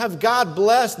have God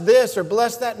bless this or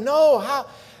bless that? No,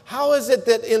 how is it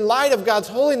that in light of God's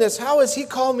holiness, how has He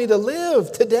called me to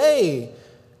live today?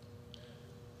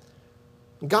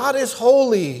 God is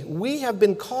holy. We have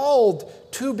been called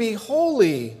to be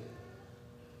holy.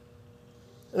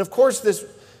 And of course, this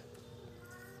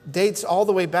dates all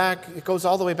the way back, it goes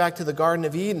all the way back to the Garden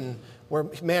of Eden, where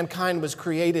mankind was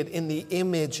created in the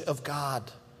image of God.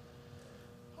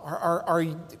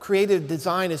 Our creative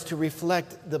design is to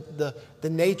reflect the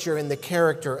nature and the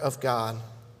character of God.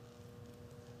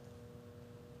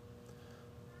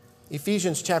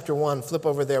 Ephesians chapter 1, flip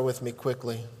over there with me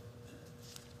quickly.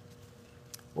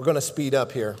 We're going to speed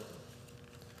up here.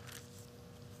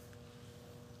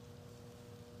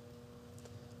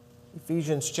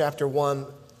 Ephesians chapter 1,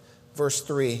 verse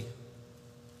 3.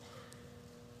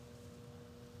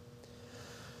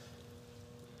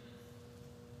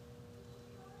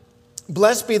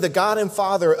 Blessed be the God and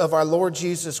Father of our Lord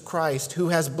Jesus Christ, who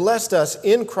has blessed us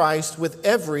in Christ with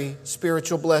every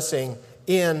spiritual blessing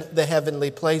in the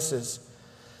heavenly places,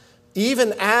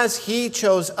 even as He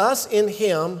chose us in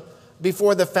Him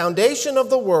before the foundation of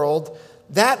the world,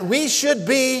 that we should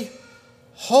be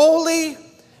holy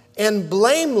and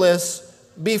blameless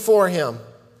before Him.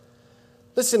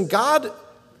 Listen, God,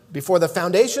 before the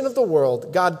foundation of the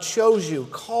world, God chose you,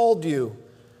 called you,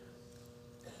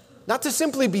 not to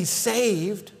simply be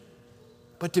saved,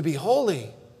 but to be holy.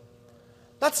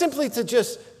 Not simply to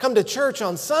just come to church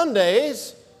on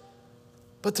Sundays,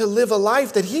 but to live a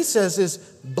life that He says is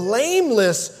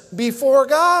blameless before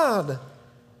God.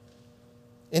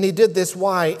 And He did this,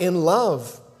 why? In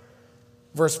love.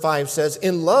 Verse 5 says,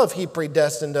 in love He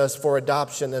predestined us for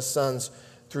adoption as sons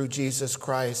through Jesus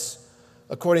Christ,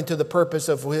 according to the purpose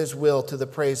of His will, to the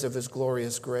praise of His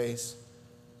glorious grace.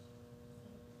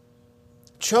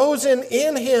 chosen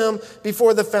in him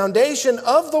before the foundation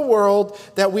of the world,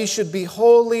 that we should be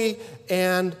holy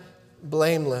and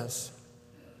blameless.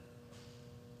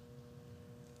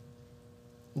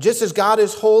 Just as God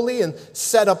is holy and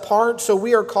set apart, so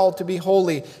we are called to be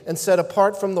holy and set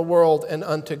apart from the world and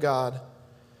unto God.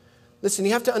 Listen,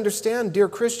 you have to understand, dear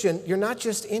Christian, you're not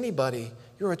just anybody.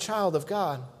 You're a child of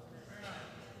God.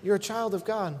 You're a child of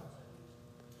God.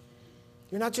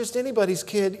 You're not just anybody's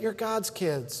kid, you're God's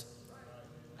kids.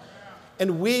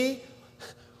 And we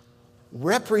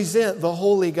represent the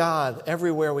holy God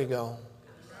everywhere we go.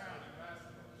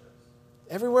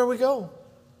 Everywhere we go.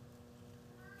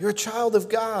 You're a child of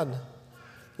God.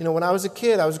 You know, when I was a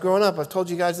kid, I was growing up, I've told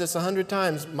you guys this 100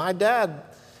 times. My dad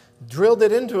drilled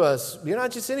it into us. You're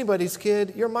not just anybody's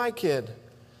kid, you're my kid.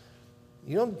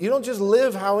 You don't just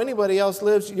live how anybody else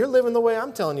lives. You're living the way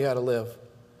I'm telling you how to live.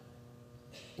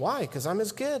 Why? Because I'm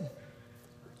his kid.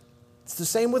 It's the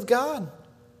same with God.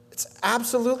 It's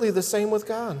absolutely the same with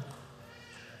God.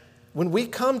 When we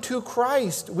come to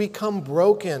Christ, we come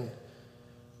broken.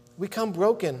 We come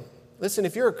broken. Listen,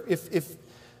 if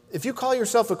you call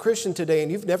yourself a Christian today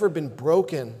and you've never been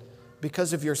broken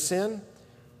because of your sin,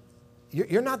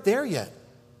 you're not there yet.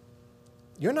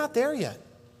 You're not there yet.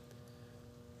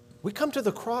 We come to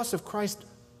the cross of Christ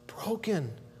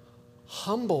broken,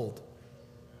 humbled.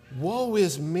 Woe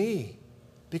is me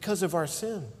because of our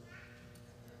sin.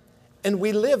 And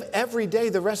we live every day,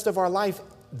 the rest of our life,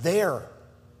 there.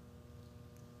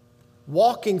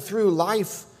 Walking through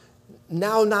life,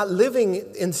 now not living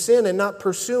in sin and not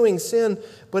pursuing sin,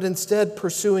 but instead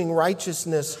pursuing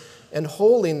righteousness and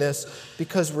holiness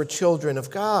because we're children of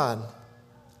God.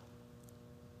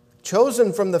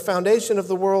 Chosen from the foundation of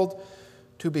the world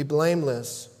to be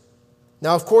blameless.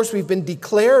 Now, of course, we've been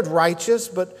declared righteous,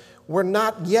 but we're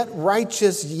not yet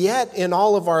righteous yet in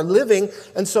all of our living.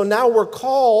 And so now we're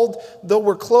called, though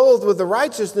we're clothed with the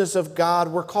righteousness of God,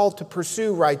 we're called to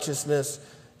pursue righteousness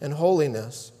and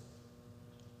holiness.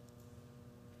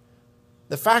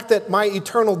 The fact that my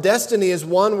eternal destiny is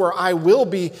one where I will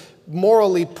be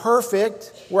morally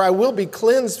perfect, where I will be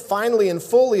cleansed finally and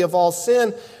fully of all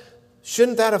sin,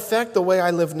 shouldn't that affect the way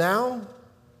I live now?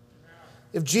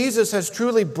 If Jesus has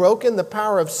truly broken the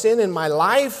power of sin in my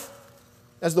life,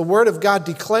 as the Word of God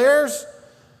declares,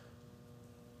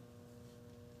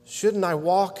 shouldn't I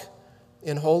walk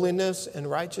in holiness and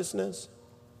righteousness?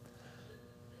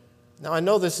 Now, I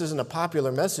know this isn't a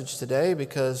popular message today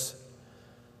because,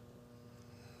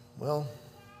 well,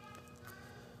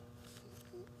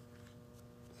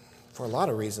 for a lot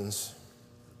of reasons.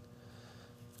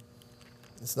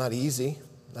 It's not easy.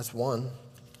 That's one.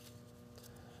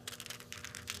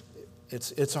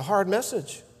 It's a hard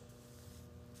message.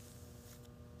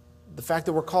 The fact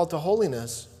that we're called to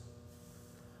holiness.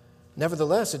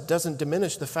 Nevertheless, it doesn't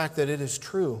diminish the fact that it is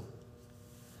true.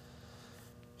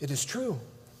 It is true.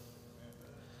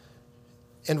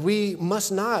 And we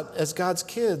must not, as God's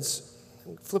kids,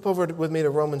 flip over with me to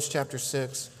Romans chapter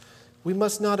 6. We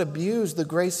must not abuse the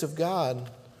grace of God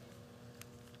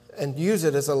and use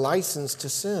it as a license to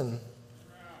sin.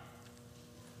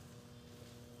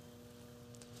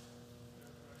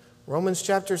 Romans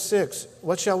chapter 6,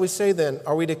 what shall we say then?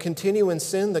 Are we to continue in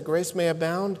sin that grace may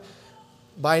abound?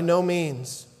 By no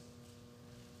means.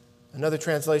 Another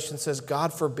translation says,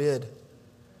 God forbid.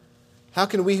 How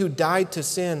can we who died to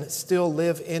sin still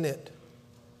live in it?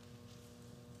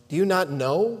 Do you not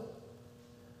know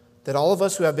that all of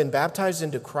us who have been baptized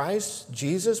into Christ,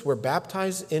 Jesus, were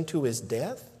baptized into his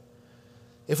death?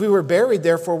 If we were buried,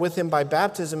 therefore, with him by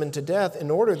baptism into death,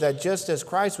 in order that just as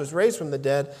Christ was raised from the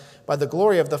dead by the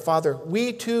glory of the Father,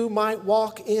 we too might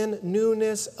walk in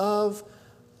newness of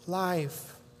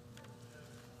life.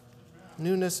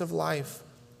 Newness of life.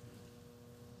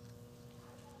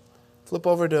 Flip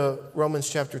over to Romans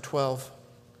chapter 12.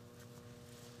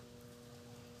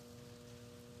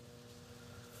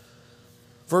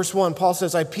 Verse 1, Paul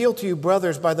says, I appeal to you,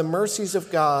 brothers, by the mercies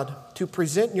of God, to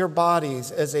present your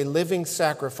bodies as a living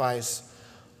sacrifice,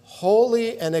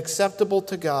 holy and acceptable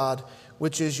to God,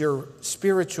 which is your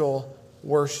spiritual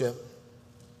worship.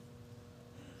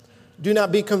 Do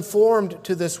not be conformed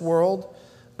to this world,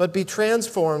 but be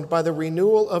transformed by the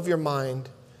renewal of your mind,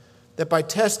 that by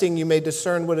testing you may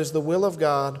discern what is the will of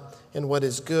God and what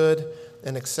is good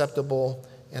and acceptable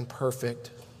and perfect.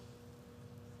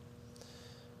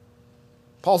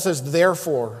 Paul says,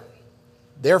 therefore,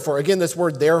 again, this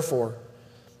word therefore.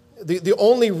 The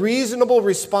only reasonable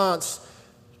response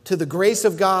to the grace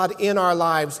of God in our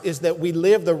lives is that we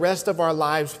live the rest of our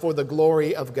lives for the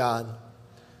glory of God.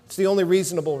 It's the only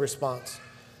reasonable response.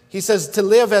 He says to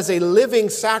live as a living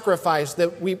sacrifice,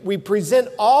 that we present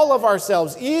all of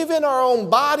ourselves, even our own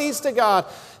bodies, to God.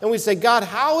 And we say, God,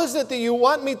 how is it that you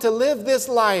want me to live this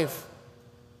life?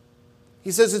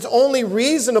 He says it's only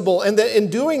reasonable, and that in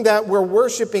doing that, we're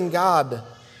worshiping God.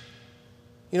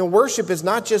 You know, worship is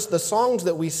not just the songs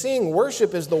that we sing.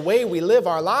 Worship is the way we live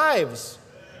our lives.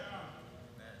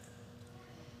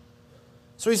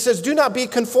 So he says, do not be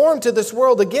conformed to this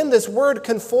world. Again, this word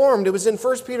conformed, it was in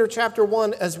 1 Peter chapter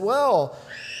 1 as well.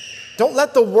 Don't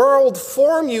let the world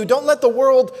form you. Don't let the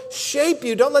world shape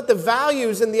you. Don't let the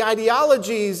values and the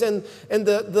ideologies and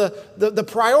the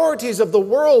priorities of the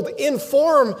world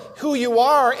inform who you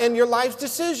are and your life's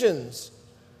decisions.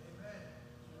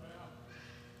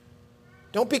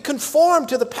 Don't be conformed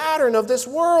to the pattern of this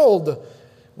world,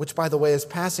 which, by the way, is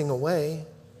passing away.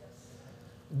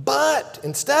 But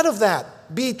instead of that,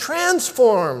 be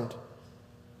transformed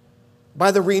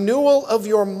by the renewal of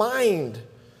your mind.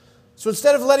 So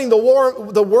instead of letting the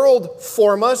world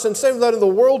form us, instead of letting the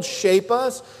world shape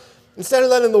us, instead of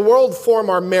letting the world form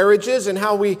our marriages and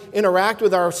how we interact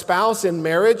with our spouse in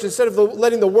marriage, instead of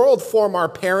letting the world form our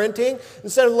parenting,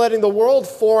 instead of letting the world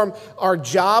form our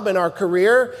job and our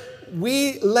career,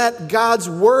 we let God's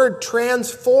word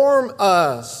transform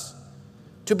us.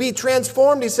 To be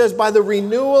transformed, he says, by the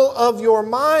renewal of your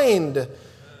mind.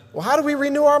 Well, how do we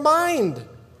renew our mind?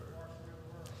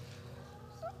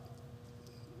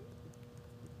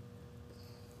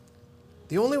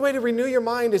 The only way to renew your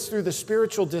mind is through the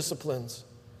spiritual disciplines.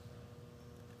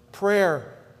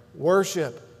 Prayer,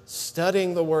 worship,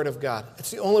 studying the Word of God.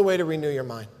 It's the only way to renew your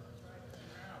mind.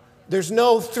 There's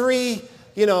no three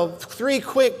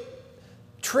quick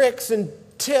tricks and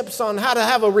tips on how to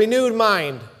have a renewed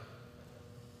mind.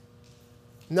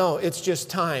 No, it's just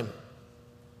time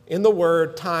in the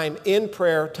Word, time in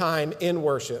prayer, time in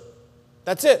worship.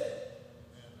 That's it.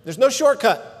 There's no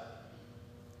shortcut.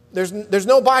 There's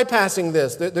no bypassing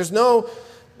this. There's no,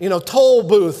 toll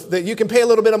booth that you can pay a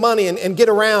little bit of money and get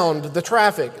around the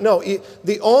traffic. No,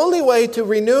 the only way to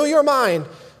renew your mind,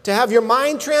 to have your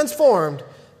mind transformed,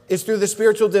 is through the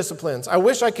spiritual disciplines. I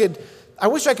wish I could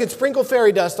sprinkle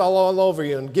fairy dust all over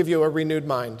you and give you a renewed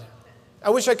mind.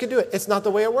 I wish I could do it. It's not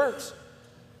the way it works.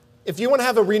 If you want to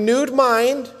have a renewed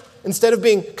mind, instead of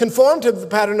being conformed to the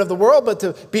pattern of the world, but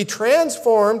to be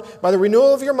transformed by the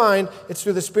renewal of your mind, it's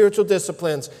through the spiritual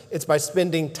disciplines. It's by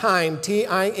spending time,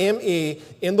 T-I-M-E,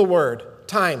 in the Word.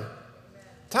 Time.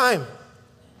 Time.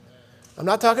 I'm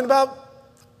not talking about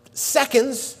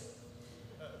seconds.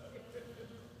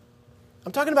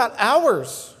 I'm talking about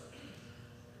hours.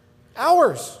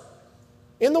 Hours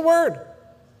in the Word.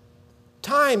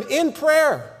 Time in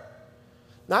prayer.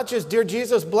 Not just, dear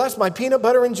Jesus, bless my peanut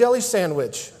butter and jelly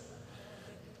sandwich.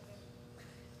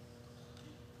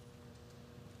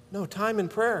 No, time in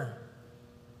prayer.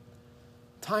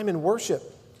 Time in worship.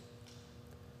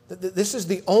 This is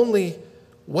the only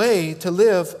way to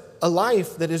live a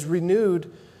life that is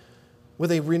renewed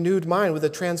with a renewed mind, with a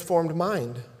transformed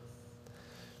mind.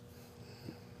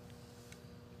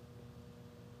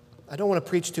 I don't want to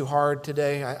preach too hard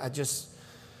today. I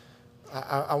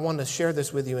want to share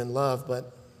this with you in love,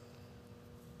 but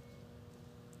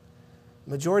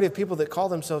the majority of people that call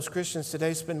themselves Christians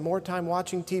today spend more time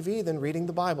watching TV than reading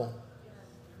the Bible.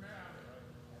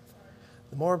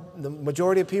 The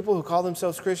majority of people who call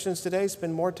themselves Christians today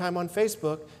spend more time on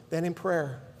Facebook than in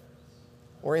prayer,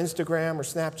 or Instagram, or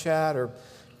Snapchat, or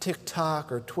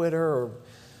TikTok, or Twitter, or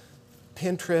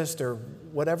Pinterest, or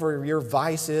whatever your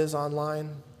vice is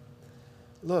online.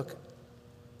 Look,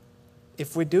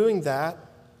 if we're doing that,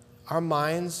 our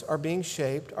minds are being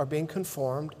shaped, are being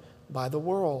conformed by the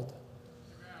world.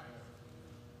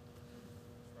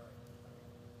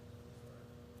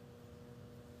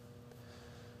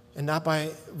 And not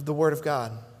by the Word of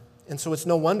God. And so it's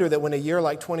no wonder that when a year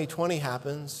like 2020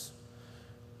 happens,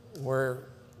 where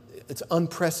it's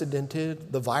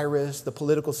unprecedented, the virus, the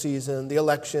political season, the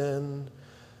election,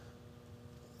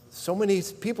 so many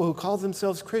people who call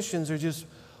themselves Christians are just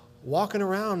walking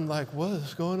around like, what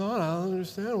is going on? I don't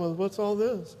understand. What's all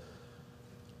this?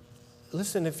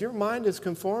 Listen, if your mind is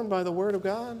conformed by the Word of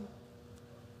God,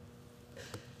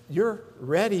 you're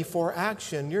ready for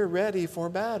action. You're ready for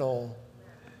battle.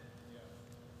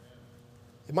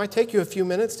 It might take you a few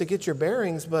minutes to get your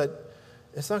bearings, but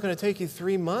it's not going to take you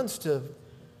 3 months to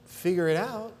figure it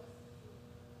out.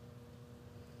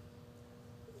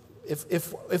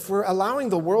 If we're allowing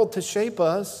the world to shape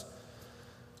us,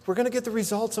 we're going to get the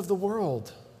results of the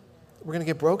world. We're going to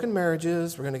get broken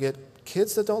marriages. We're going to get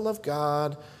kids that don't love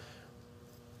God.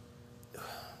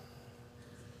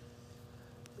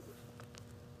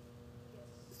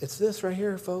 It's this right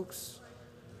here, folks.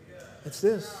 It's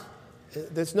this.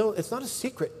 It's not a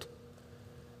secret.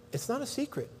 It's not a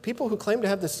secret. People who claim to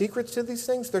have the secrets to these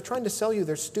things, they're trying to sell you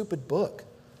their stupid book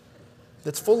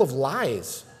that's full of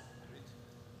lies.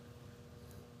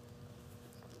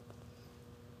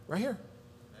 Right here.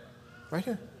 Right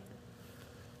here.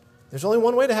 There's only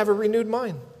one way to have a renewed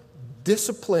mind.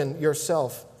 Discipline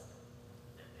yourself.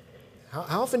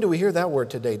 How often do we hear that word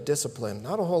today, discipline?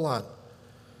 Not a whole lot.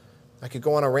 I could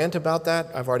go on a rant about that.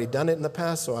 I've already done it in the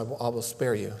past, so I will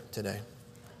spare you today.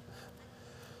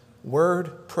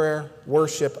 Word, prayer,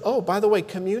 worship. Oh, by the way,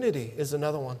 community is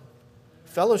another one.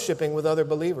 Fellowshipping with other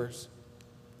believers.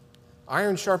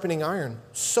 Iron sharpening iron.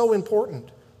 So important.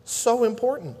 So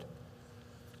important.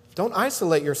 Don't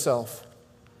isolate yourself.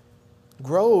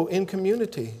 Grow in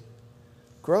community.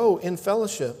 Grow in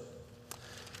fellowship.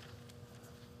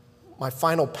 My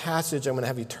final passage I'm going to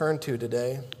have you turn to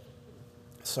today.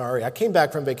 Sorry, I came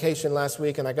back from vacation last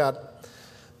week and I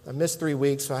missed 3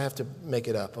 weeks, so I have to make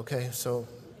it up, okay? So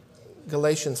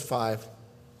Galatians 5.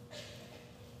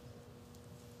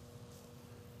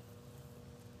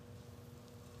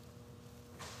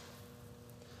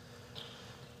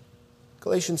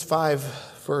 Galatians 5,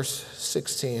 verse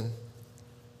 16.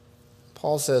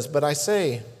 Paul says, but I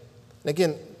say, and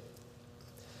again,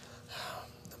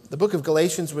 the book of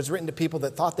Galatians was written to people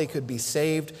that thought they could be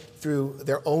saved through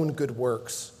their own good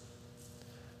works.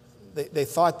 They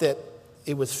thought that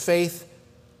it was faith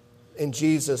in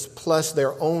Jesus plus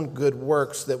their own good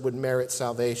works that would merit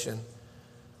salvation.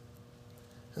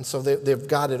 And so they've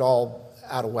got it all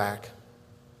out of whack.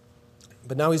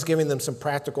 But now he's giving them some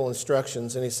practical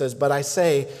instructions, and he says, but I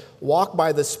say, walk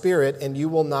by the Spirit, and you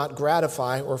will not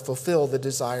gratify or fulfill the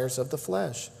desires of the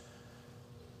flesh.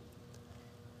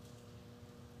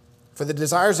 For the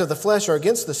desires of the flesh are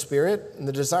against the Spirit, and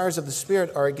the desires of the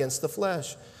Spirit are against the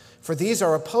flesh. For these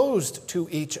are opposed to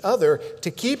each other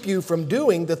to keep you from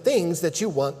doing the things that you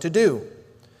want to do.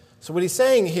 So what he's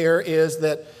saying here is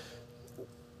that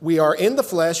we are in the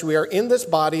flesh, we are in this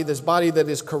body that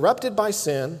is corrupted by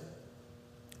sin,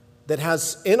 that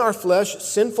has in our flesh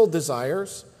sinful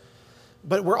desires,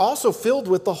 but we're also filled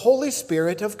with the Holy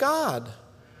Spirit of God.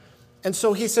 And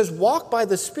so he says, walk by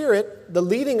the Spirit, the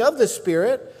leading of the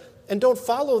Spirit, and don't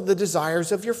follow the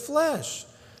desires of your flesh.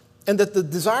 And that the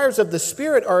desires of the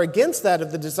Spirit are against that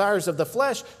of the desires of the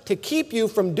flesh to keep you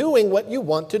from doing what you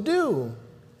want to do.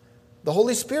 The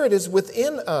Holy Spirit is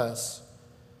within us.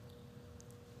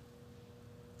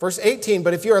 Verse 18,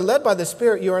 but if you are led by the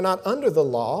Spirit, you are not under the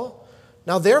law.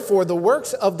 Now therefore, the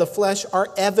works of the flesh are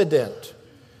evident.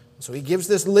 So he gives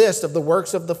this list of the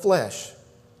works of the flesh.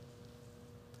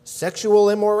 Sexual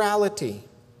immorality,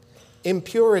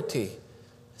 impurity,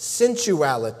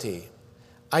 sensuality,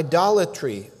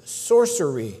 idolatry,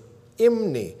 sorcery,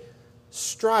 enmity,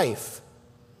 strife,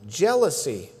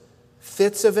 jealousy,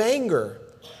 fits of anger,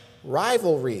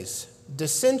 rivalries,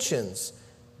 dissensions,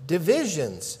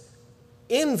 divisions,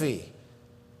 envy.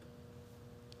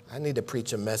 I need to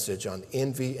preach a message on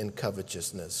envy and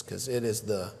covetousness because it is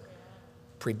the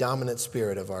predominant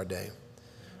spirit of our day.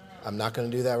 I'm not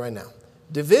going to do that right now.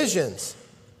 Divisions,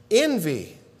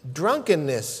 envy,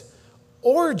 drunkenness,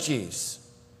 orgies.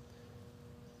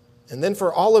 And then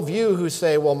for all of you who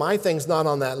say, well, my thing's not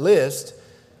on that list,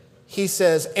 he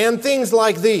says, and things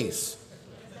like these.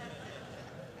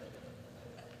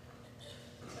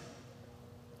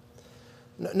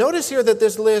 Notice here that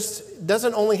this list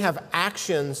doesn't only have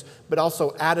actions, but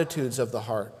also attitudes of the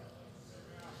heart.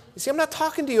 You see, I'm not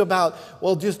talking to you about,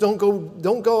 well, just don't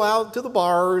go out to the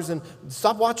bars and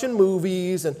stop watching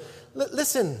movies. And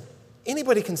listen,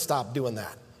 anybody can stop doing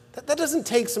that. That doesn't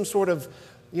take some sort of,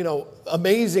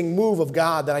 amazing move of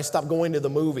God that I stop going to the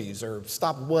movies or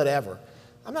stop whatever.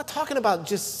 I'm not talking about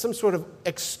just some sort of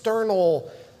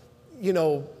external,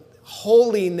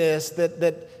 holiness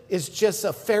that is just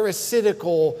a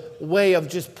pharisaical way of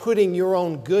just putting your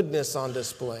own goodness on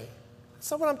display.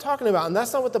 That's not what I'm talking about, and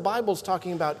that's not what the Bible's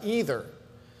talking about either.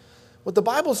 What the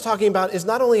Bible's talking about is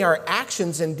not only our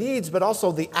actions and deeds, but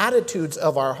also the attitudes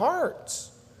of our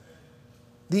hearts,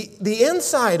 the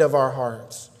inside of our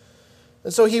hearts.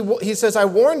 And so he says, I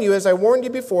warn you, as I warned you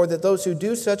before, that those who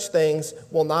do such things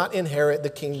will not inherit the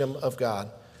kingdom of God.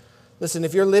 Listen,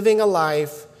 if you're living a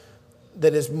life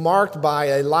that is marked by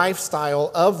a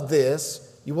lifestyle of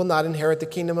this, you will not inherit the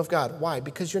kingdom of God. Why?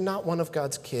 Because you're not one of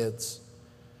God's kids.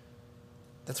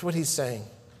 That's what he's saying.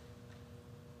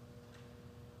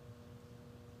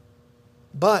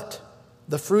 But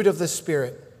the fruit of the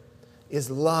Spirit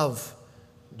is love,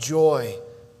 joy,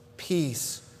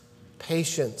 peace,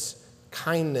 patience,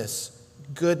 kindness,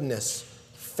 goodness,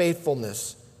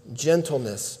 faithfulness,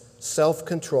 gentleness,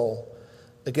 self-control.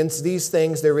 Against these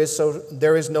things there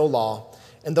is no law.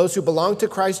 And those who belong to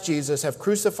Christ Jesus have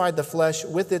crucified the flesh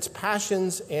with its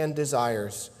passions and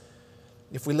desires.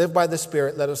 If we live by the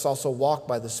Spirit, let us also walk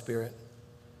by the Spirit.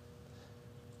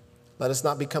 Let us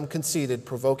not become conceited,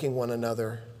 provoking one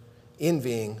another,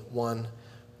 envying one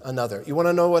another. You want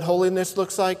to know what holiness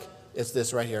looks like? It's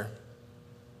this right here.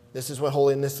 This is what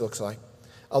holiness looks like.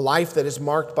 A life that is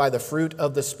marked by the fruit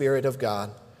of the Spirit of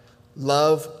God.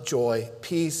 Love, joy,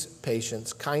 peace,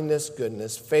 patience, kindness,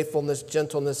 goodness, faithfulness,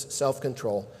 gentleness,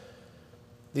 self-control.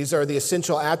 These are the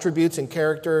essential attributes and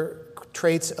character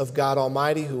traits of God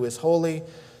Almighty, who is holy.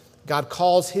 God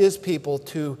calls his people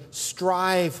to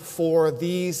strive for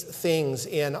these things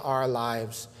in our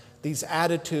lives, these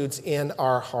attitudes in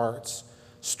our hearts.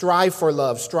 Strive for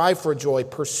love, strive for joy,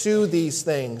 pursue these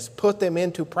things, put them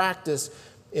into practice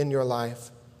in your life.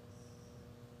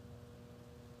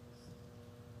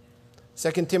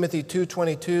 2 Timothy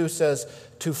 2:22 says,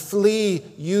 to flee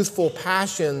youthful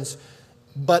passions,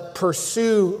 but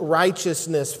pursue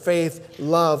righteousness, faith,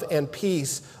 love, and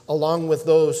peace, along with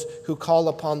those who call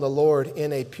upon the Lord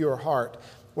in a pure heart.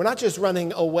 We're not just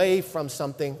running away from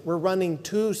something, we're running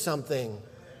to something.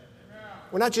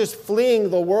 We're not just fleeing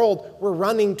the world, we're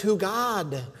running to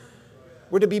God.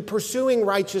 We're to be pursuing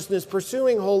righteousness,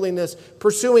 pursuing holiness,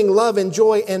 pursuing love and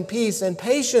joy and peace and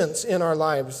patience in our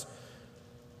lives.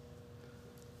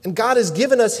 And God has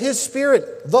given us his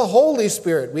Spirit, the Holy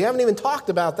Spirit. We haven't even talked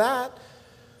about that.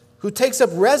 Who takes up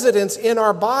residence in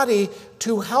our body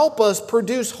to help us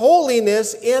produce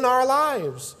holiness in our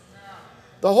lives.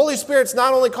 The Holy Spirit's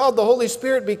not only called the Holy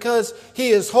Spirit because he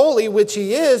is holy, which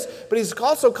he is, but he's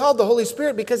also called the Holy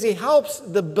Spirit because he helps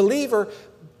the believer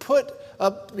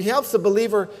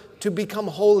to become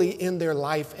holy in their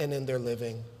life and in their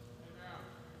living.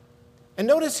 And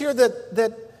notice here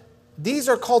that these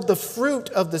are called the fruit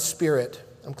of the Spirit.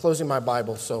 I'm closing my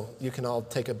Bible so you can all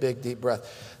take a big, deep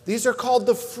breath. These are called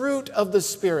the fruit of the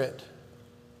Spirit.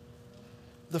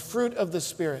 The fruit of the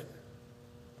Spirit.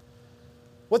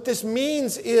 What this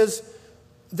means is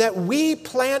that we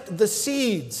plant the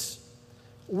seeds.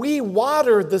 We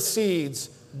water the seeds,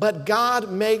 but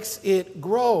God makes it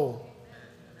grow.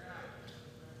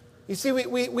 You see,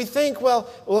 we think, well,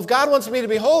 if God wants me to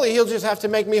be holy, he'll just have to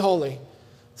make me holy.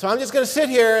 So I'm just going to sit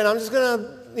here and I'm just going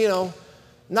to,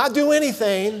 not do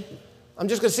anything. I'm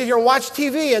just going to sit here and watch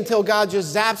TV until God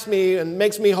just zaps me and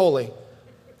makes me holy.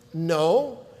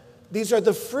 No, these are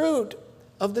the fruit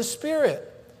of the Spirit.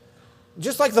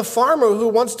 Just like the farmer who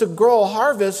wants to grow a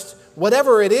harvest,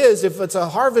 whatever it is, if it's a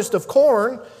harvest of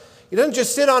corn, he doesn't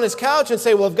just sit on his couch and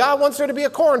say, well, if God wants there to be a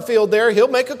cornfield there, he'll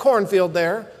make a cornfield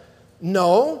there.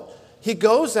 No, he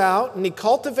goes out and he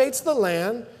cultivates the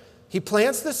land, he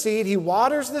plants the seed, he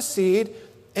waters the seed,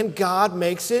 and God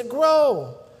makes it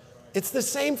grow. It's the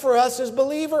same for us as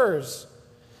believers.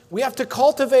 We have to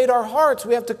cultivate our hearts.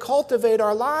 We have to cultivate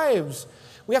our lives.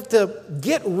 We have to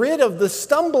get rid of the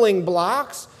stumbling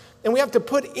blocks, and we have to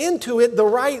put into it the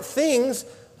right things.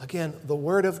 Again, the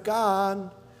Word of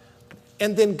God.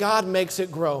 And then God makes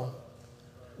it grow.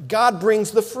 God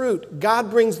brings the fruit. God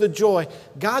brings the joy.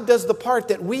 God does the part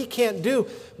that we can't do.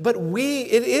 But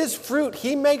it is fruit.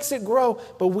 He makes it grow.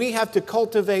 But we have to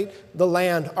cultivate the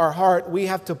land, our heart. We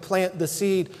have to plant the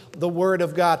seed, the Word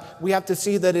of God. We have to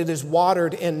see that it is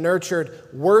watered and nurtured,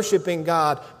 worshiping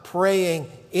God, praying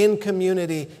in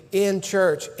community, in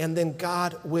church. And then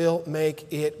God will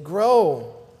make it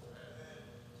grow.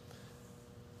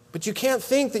 But you can't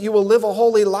think that you will live a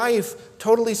holy life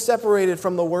totally separated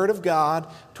from the Word of God,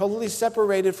 totally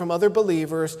separated from other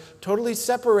believers, totally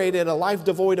separated, a life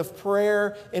devoid of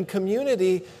prayer and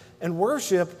community and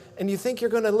worship, and you think you're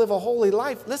going to live a holy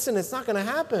life. Listen, it's not going to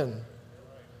happen.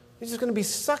 You're just going to be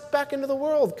sucked back into the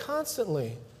world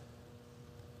constantly.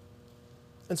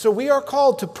 And so we are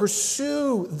called to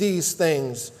pursue these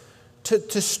things,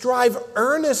 to strive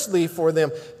earnestly for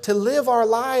them, to live our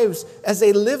lives as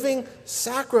a living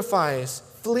sacrifice,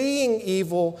 fleeing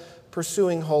evil,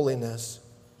 pursuing holiness.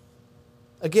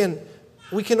 Again,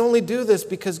 we can only do this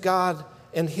because God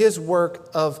and His work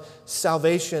of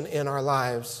salvation in our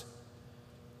lives.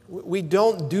 We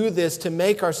don't do this to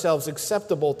make ourselves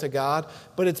acceptable to God,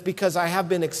 but it's because I have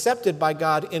been accepted by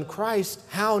God in Christ.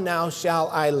 How now shall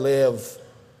I live?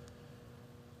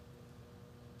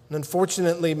 And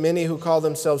unfortunately, many who call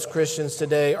themselves Christians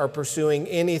today are pursuing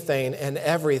anything and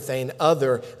everything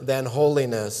other than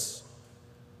holiness.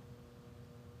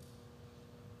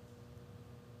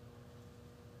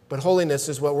 But holiness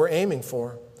is what we're aiming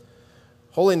for.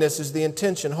 Holiness is the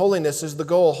intention. Holiness is the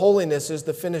goal. Holiness is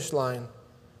the finish line.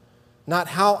 Not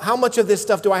how much of this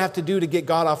stuff do I have to do to get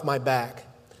God off my back?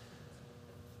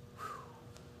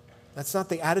 That's not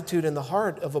the attitude in the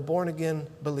heart of a born-again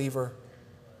believer.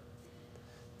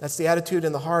 That's the attitude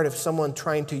in the heart of someone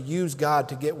trying to use God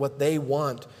to get what they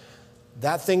want.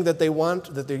 That thing that they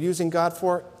want, that they're using God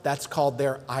for, that's called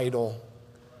their idol.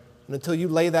 And until you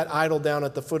lay that idol down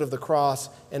at the foot of the cross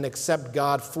and accept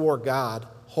God for God,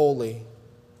 holy,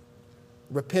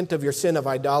 repent of your sin of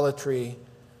idolatry,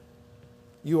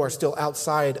 you are still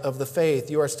outside of the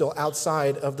faith. You are still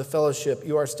outside of the fellowship.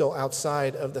 You are still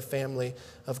outside of the family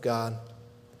of God.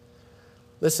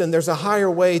 Listen, there's a higher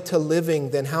way to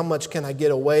living than how much can I get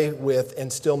away with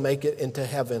and still make it into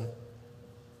heaven.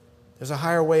 There's a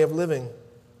higher way of living.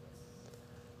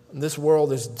 And this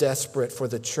world is desperate for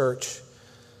the church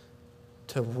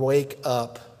to wake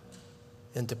up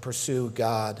and to pursue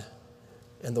God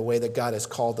in the way that God has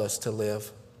called us to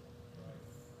live.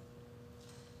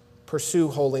 Pursue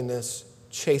holiness,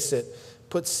 chase it,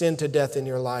 put sin to death in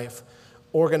your life.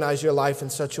 Organize your life in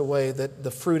such a way that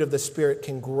the fruit of the Spirit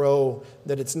can grow,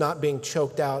 that it's not being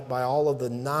choked out by all of the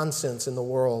nonsense in the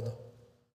world.